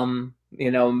 You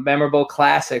know, memorable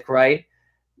classic, right?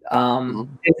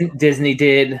 Disney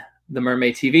did the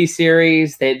Mermaid TV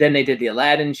series. Then they did the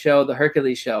Aladdin show, the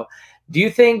Hercules show. Do you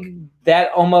think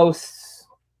that almost,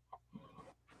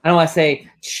 I don't want to say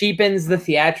cheapens the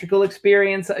theatrical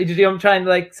experience? You know, I'm trying to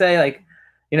like say, like,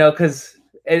 you know, because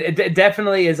it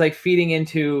definitely is like feeding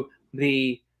into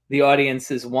the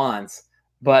audience's wants,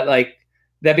 but like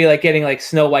that'd be like getting like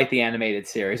Snow White the animated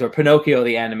series or Pinocchio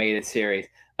the animated series.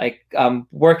 Like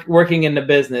working in the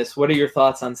business, what are your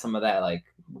thoughts on some of that? Like,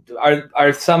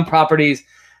 are some properties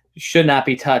should not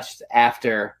be touched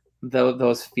after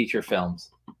those feature films?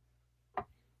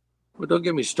 Well, don't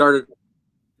get me started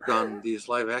on these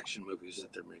live action movies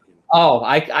that they're making. Oh,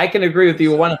 I can agree with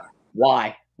you.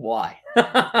 Why?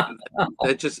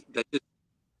 that just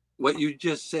what you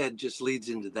just said just leads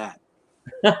into that.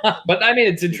 But I mean,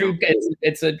 it's a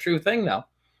true thing, though.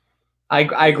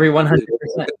 I agree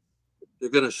 100%. They're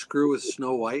going to screw with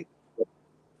Snow White.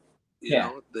 You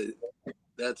know,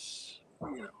 that's,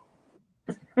 you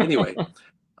know. Anyway,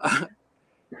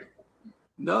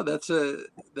 no, that's a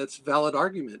valid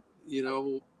argument. You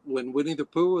know, when Winnie the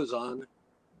Pooh was on,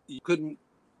 you couldn't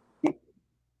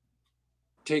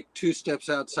take 2 steps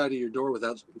outside of your door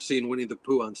without seeing Winnie the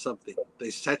Pooh on something.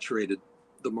 They saturated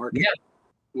the market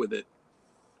with it.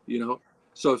 You know,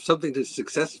 so if something is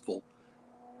successful,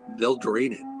 they'll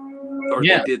drain it, or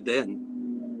they did then.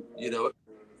 You know,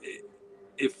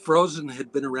 if Frozen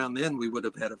had been around then, we would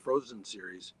have had a Frozen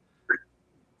series.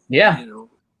 Yeah. You know.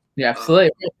 Yeah,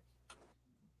 absolutely.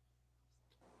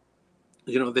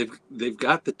 You know, they've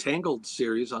got the Tangled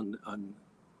series on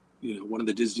you know, one of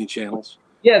the Disney channels.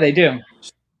 Yeah, they do.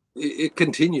 It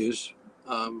continues.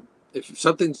 If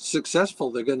something's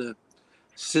successful, they're going to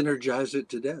synergize it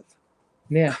to death.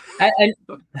 Yeah, and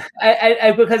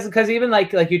because even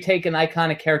like you take an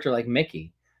iconic character like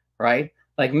Mickey, right?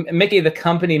 Like Mickey, the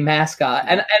company mascot.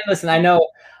 And listen, I know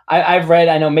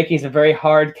I know Mickey's a very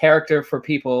hard character for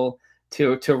people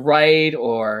to write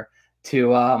or to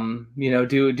you know,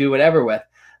 do whatever with.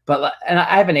 But and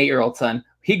I have an 8-year-old son.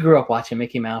 He grew up watching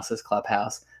Mickey Mouse's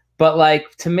Clubhouse. But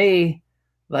like to me,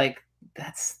 like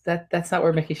that's not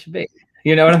where Mickey should be.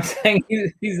 You know what I'm saying?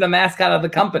 He's the mascot of the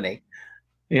company.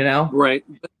 You know, right?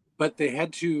 But they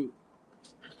had to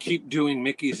keep doing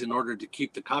Mickey's in order to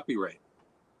keep the copyright.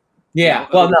 Yeah, you know,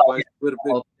 well, no, it would have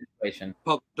been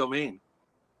public domain.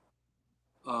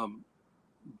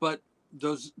 But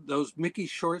those Mickey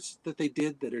shorts that they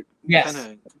did that are kind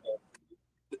of,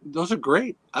 those are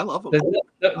great. I love them.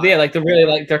 Yeah, like they're really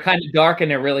like they're kind of dark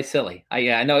and they're really silly.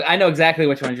 I know exactly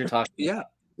which ones you're talking about.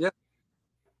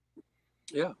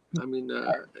 Yeah. I mean,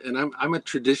 and I'm a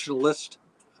traditionalist.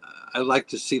 I like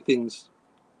to see things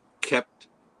kept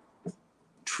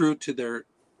true to their,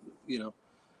 you know,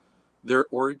 their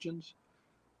origins.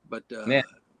 But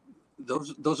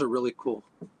those are really cool.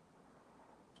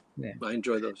 Yeah. I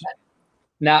enjoy those.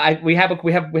 Now we have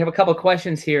a couple of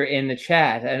questions here in the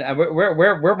chat, and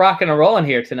we're rocking and rolling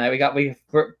here tonight. We've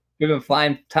been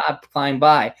flying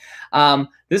by.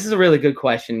 This is a really good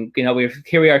question. You know,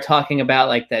 here we are talking about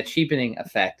like that cheapening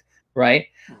effect, right?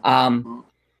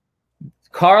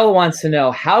 Carl wants to know,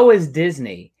 how is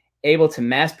Disney able to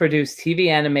mass produce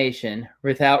TV animation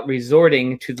without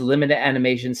resorting to the limited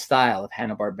animation style of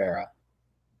Hanna-Barbera?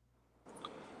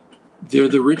 They're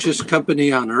the richest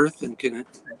company on earth and can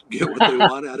get what they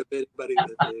want out of anybody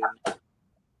that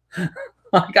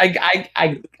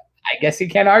I guess you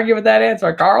can't argue with that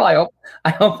answer, Carl.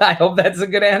 I hope that's a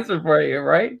good answer for you,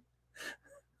 right?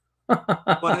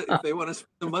 If they want to spend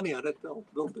the money on it, they'll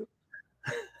do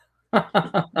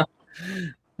it.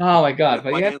 Oh my God!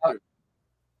 That's my answer.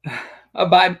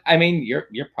 But I mean, you're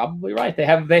probably right.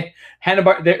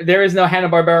 There is no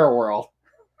Hanna-Barbera world.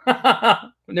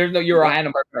 There's no Euro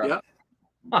Hanna-Barbera.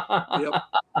 Yep.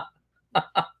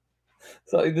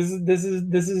 So this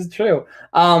is true.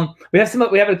 We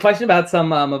have a question about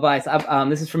some advice.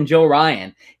 This is from Joe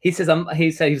Ryan. He said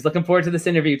he's looking forward to this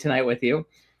interview tonight with you.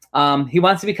 He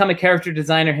wants to become a character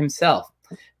designer himself.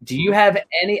 Do you have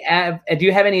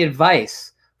any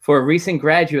advice for a recent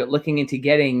graduate looking into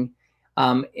getting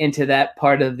into that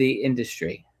part of the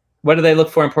industry? What do they look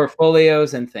for in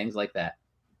portfolios and things like that?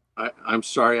 I'm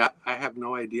sorry, I have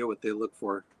no idea what they look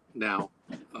for now.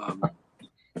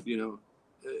 You know,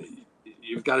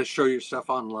 you've got to show your stuff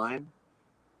online.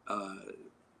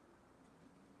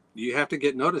 You have to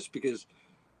get noticed, because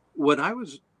when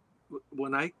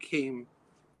I came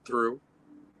through,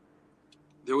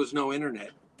 there was no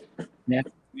internet. Yeah.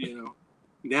 You know,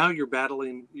 now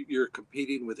you're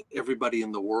competing with everybody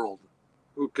in the world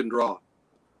who can draw.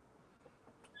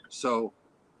 So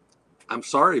I'm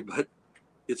sorry, but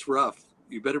it's rough.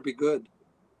 You better be good,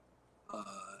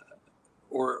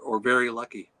 or very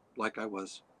lucky, like I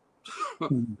was.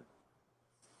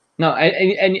 No,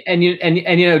 and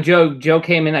you know, Joe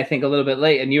came in, I think, a little bit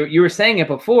late, and you were saying it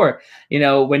before. You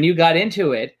know, when you got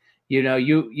into it, you know,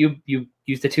 you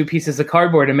used the 2 pieces of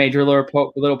cardboard and made your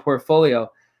little portfolio.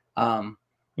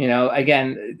 You know,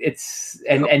 again,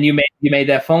 and you made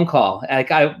that phone call. Like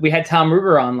we had Tom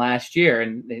Ruger on last year,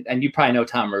 and you probably know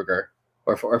Tom Ruger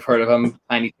or heard of him,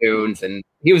 Tiny Toons, and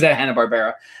he was at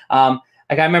Hanna-Barbera.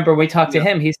 Like I remember we talked to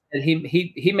him. He said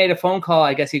he made a phone call.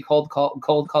 I guess he cold call.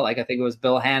 Like I think it was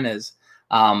Bill Hanna's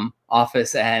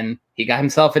office, and he got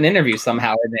himself an interview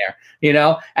somehow in there. You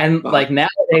know, and like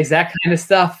nowadays that kind of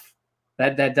stuff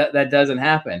that doesn't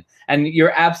happen. And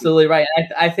you're absolutely right.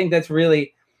 I think that's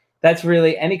really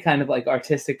any kind of like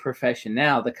artistic profession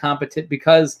now.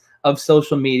 Because of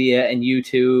social media and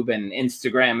YouTube and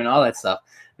Instagram and all that stuff,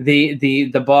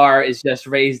 the bar is just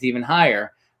raised even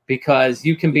higher, because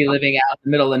you can be living out in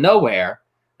the middle of nowhere.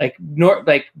 Like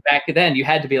back then, you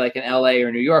had to be like in LA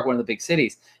or New York, one of the big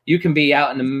cities. You can be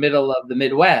out in the middle of the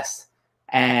Midwest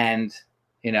and,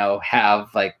 you know,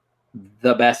 have like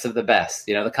the best of the best.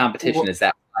 You know, the competition is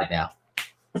that right now.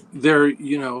 There,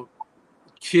 you know,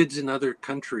 kids in other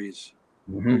countries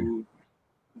who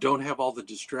don't have all the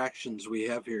distractions we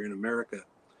have here in America,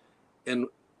 and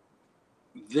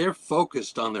they're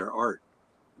focused on their art.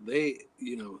 They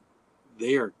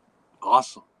are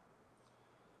awesome.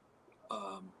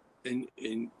 And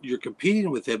you're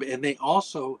competing with them, and they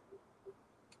also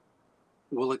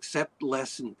will accept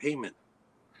less in payment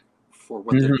for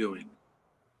what they're doing.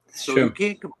 So you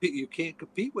can't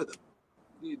compete with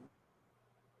them.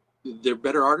 They're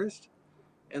better artists,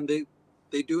 and they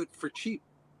do it for cheap.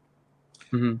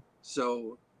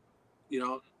 So, you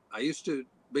know, I used to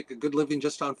make a good living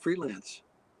just on freelance.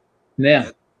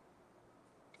 Yeah.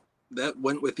 That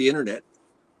went with the internet.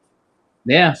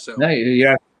 Yeah. So, no,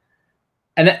 yeah.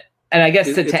 And I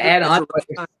guess to add on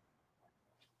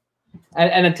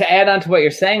to what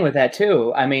you're saying with that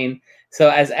too, I mean, so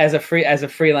as a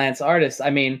freelance artist, I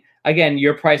mean, again,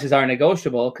 your prices are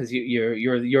negotiable because you're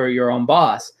your own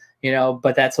boss, you know,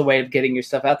 but that's a way of getting your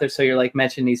stuff out there. So you're like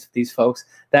mentioning these folks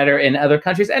that are in other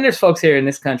countries, and there's folks here in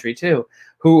this country too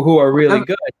who are really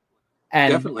good,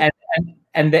 and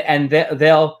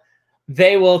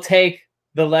they will take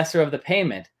the lesser of the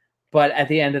payment, but at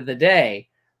the end of the day,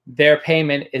 their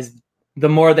payment is the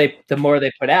more they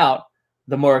put out,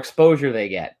 the more exposure they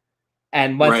get,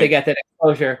 and once they get that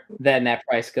exposure, then that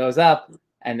price goes up,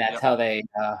 and that's how they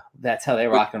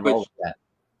rock and roll with that.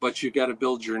 But you got to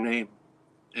build your name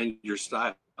and your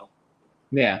style.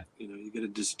 Yeah, you know, you get a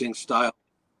distinct style,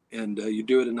 and you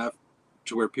do it enough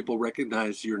to where people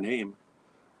recognize your name,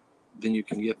 then you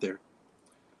can get there.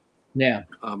 Yeah.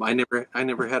 I never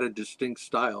had a distinct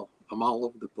style. I'm all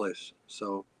over the place.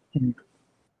 So, you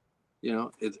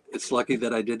know, it's lucky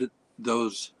that I did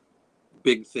those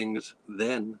big things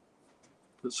then,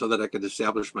 so that I could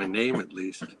establish my name at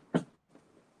least.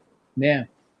 Yeah.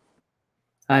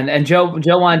 And Joe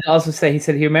wanted to also say, he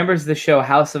said he remembers the show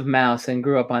House of Mouse and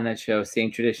grew up on that show,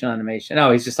 seeing traditional animation. Oh,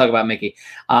 he's just talking about Mickey.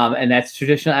 And that's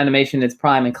traditional animation, its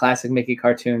prime, and classic Mickey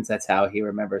cartoons. That's how he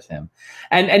remembers him.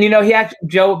 And you know,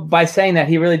 Joe, by saying that,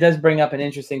 he really does bring up an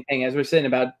interesting thing as we're saying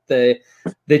about the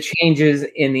changes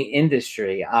in the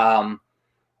industry.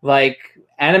 Like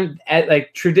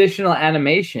traditional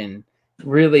animation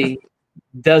really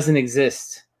doesn't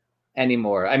exist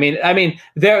anymore. I mean,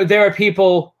 there are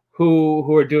people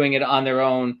who are doing it on their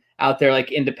own out there,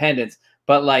 like independents,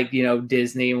 but like, you know,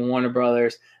 Disney and Warner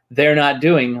Brothers, they're not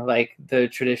doing like the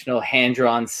traditional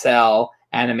hand-drawn cell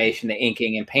animation, the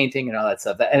inking and painting and all that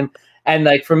stuff. And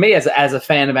like for me as a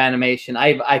fan of animation,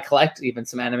 I collect even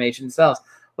some animation cells.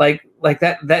 Like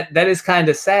that is kind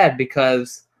of sad,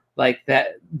 because like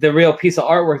that the real piece of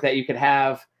artwork that you could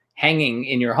have hanging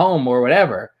in your home or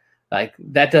whatever, like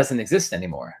that doesn't exist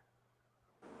anymore.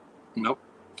 Nope.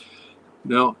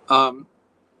 No.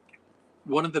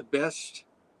 One of the best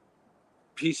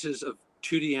pieces of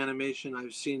 2D animation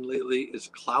I've seen lately is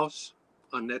Klaus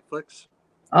on Netflix.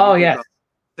 Oh, yes.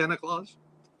 Santa Claus.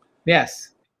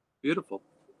 Yes. Beautiful.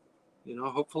 You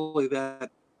know, hopefully that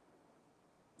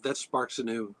sparks a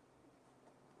new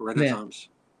renaissance.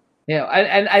 Yeah,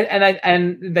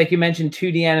 and like you mentioned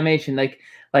 2D animation, like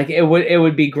it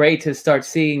would be great to start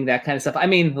seeing that kind of stuff. I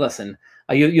mean, listen,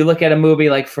 you look at a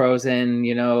movie like Frozen,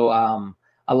 you know,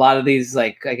 a lot of these,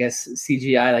 like, I guess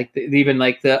CGI, like even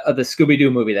like the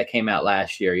Scooby-Doo movie that came out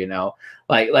last year, you know,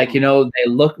 like you know,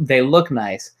 they look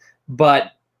nice,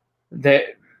 but they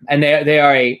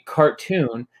are a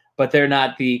cartoon, but they're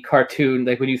not the cartoon.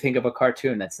 Like when you think of a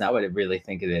cartoon, that's not what I really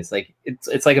think it is. Like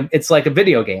it's like a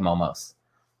video game almost.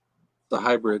 The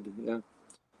hybrid, yeah.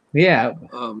 Yeah.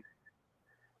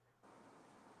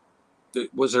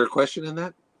 Was there a question in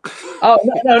that? Oh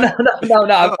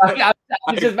no.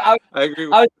 I agree.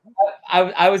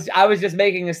 I was just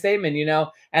making a statement, you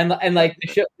know, and like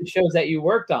the shows that you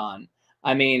worked on.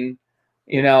 I mean,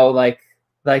 you know,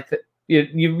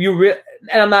 you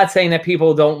and I'm not saying that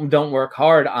people don't work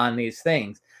hard on these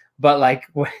things, but like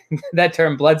that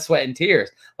term blood, sweat, and tears,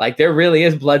 like there really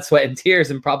is blood, sweat, and tears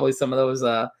in probably some of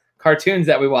those cartoons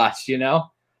that we watched, you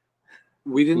know.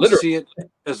 We didn't Literally. see it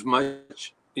as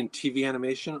much in TV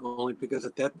animation, only because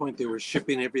at that point they were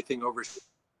shipping everything overseas.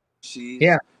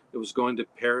 Yeah. It was going to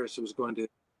Paris. It was going to,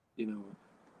 you know,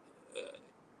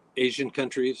 Asian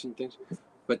countries and things.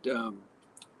 But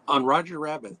on Roger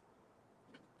Rabbit,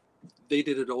 they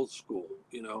did it old school,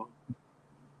 you know,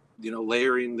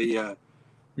 layering the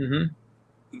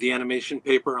animation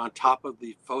paper on top of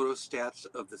the photostats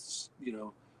of this, you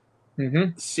know,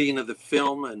 scene of the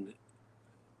film, and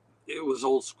it was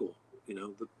old school, you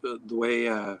know, the way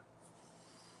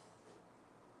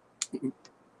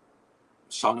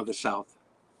Song of the South,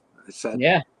 I said,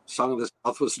 yeah, Song of the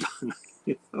South was done.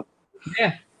 You know?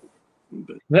 Yeah.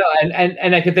 But, no,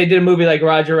 and like if they did a movie like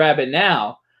Roger Rabbit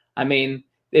now, I mean,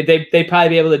 they probably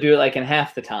be able to do it like in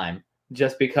half the time,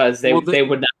 just because they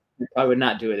would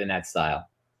not do it in that style.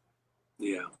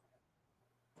 Yeah.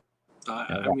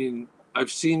 I mean, I've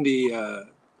seen the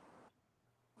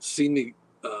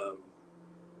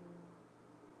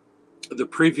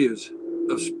previews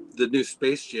of the new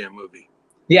Space Jam movie.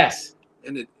 Yes.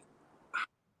 And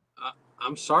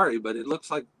I'm sorry, but it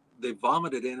looks like they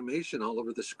vomited animation all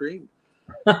over the screen.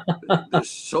 There's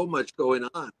so much going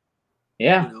on.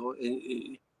 Yeah. You know,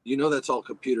 and you know that's all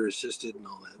computer assisted and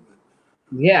all that.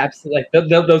 But. Yeah, absolutely. Like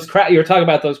those crowd, you're talking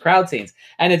about those crowd scenes,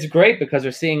 and it's great because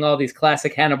we're seeing all these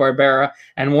classic Hanna-Barbera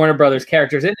and Warner Brothers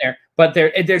characters in there, but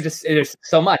there's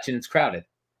so much and it's crowded.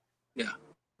 Yeah,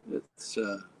 it's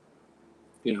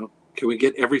you know, can we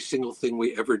get every single thing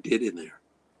we ever did in there?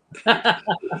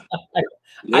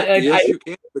 Yes, you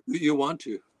can, but do you want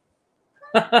to?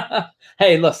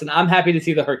 Hey, listen, I'm happy to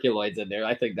see the Herculoids in there.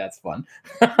 I think that's fun.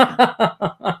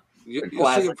 You'll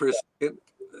see them for a second,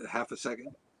 half a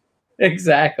second.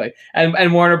 Exactly,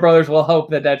 and Warner Brothers will hope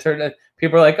that turned.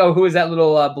 People are like, "Oh, who is that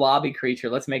little blobby creature?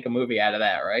 Let's make a movie out of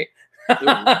that." Right? It's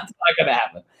not gonna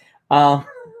happen.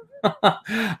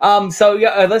 So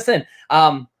yeah, listen.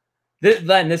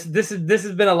 Len, this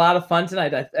has been a lot of fun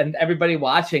tonight, and everybody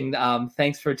watching,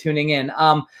 thanks for tuning in.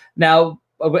 Now,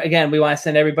 again, we want to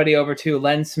send everybody over to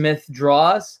Len Smith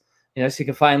Draws. You know, so you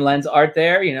can find Len's art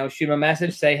there. You know, shoot him a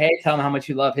message, say hey, tell him how much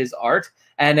you love his art,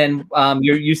 and then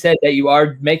you said that you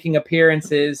are making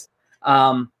appearances.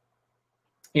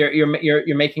 You're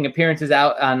making appearances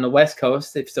out on the West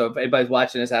Coast. If anybody's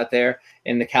watching us out there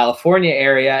in the California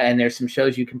area, and there's some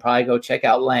shows, you can probably go check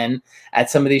out Len at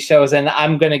some of these shows. And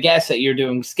I'm going to guess that you're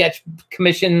doing sketch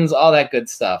commissions, all that good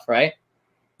stuff, right?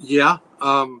 Yeah.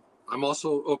 I'm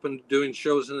also open to doing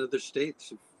shows in other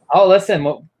states. Oh,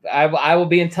 listen, I will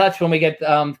be in touch when we get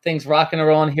things rocking and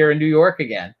rolling here in New York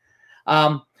again.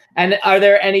 And are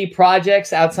there any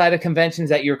projects outside of conventions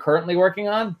that you're currently working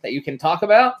on that you can talk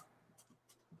about?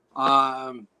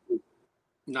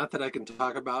 Not that I can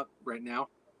talk about right now.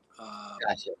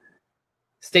 Gotcha.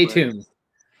 Stay tuned.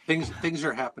 Things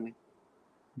are happening.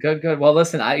 Good. Well,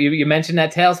 listen, you mentioned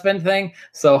that Tailspin thing,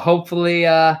 so hopefully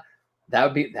that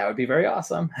would be very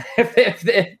awesome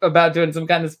if about doing some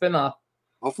kind of spinoff.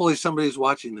 Hopefully somebody's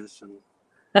watching this and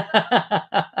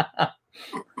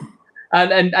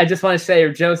And I just want to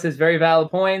say, Joe says, very valid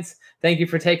points. Thank you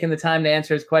for taking the time to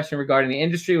answer his question regarding the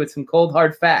industry with some cold,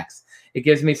 hard facts. It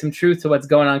gives me some truth to what's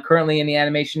going on currently in the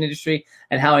animation industry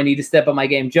and how I need to step up my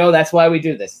game. Joe, that's why we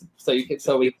do this. So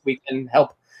we can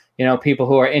help, people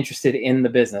who are interested in the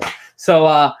business.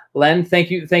 So Len,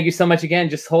 thank you so much again.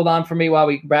 Just hold on for me while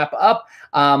we wrap up.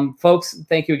 Folks,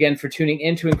 thank you again for tuning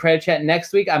into IncrediChat.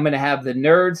 Next week, I'm going to have the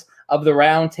nerds of the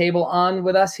round table on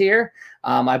with us here.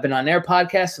 I've been on their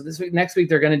podcast, so next week,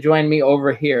 they're going to join me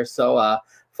over here. So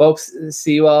folks,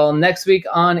 see you all next week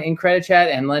on IncrediChat.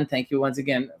 And Len, thank you once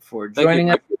again for joining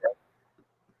us.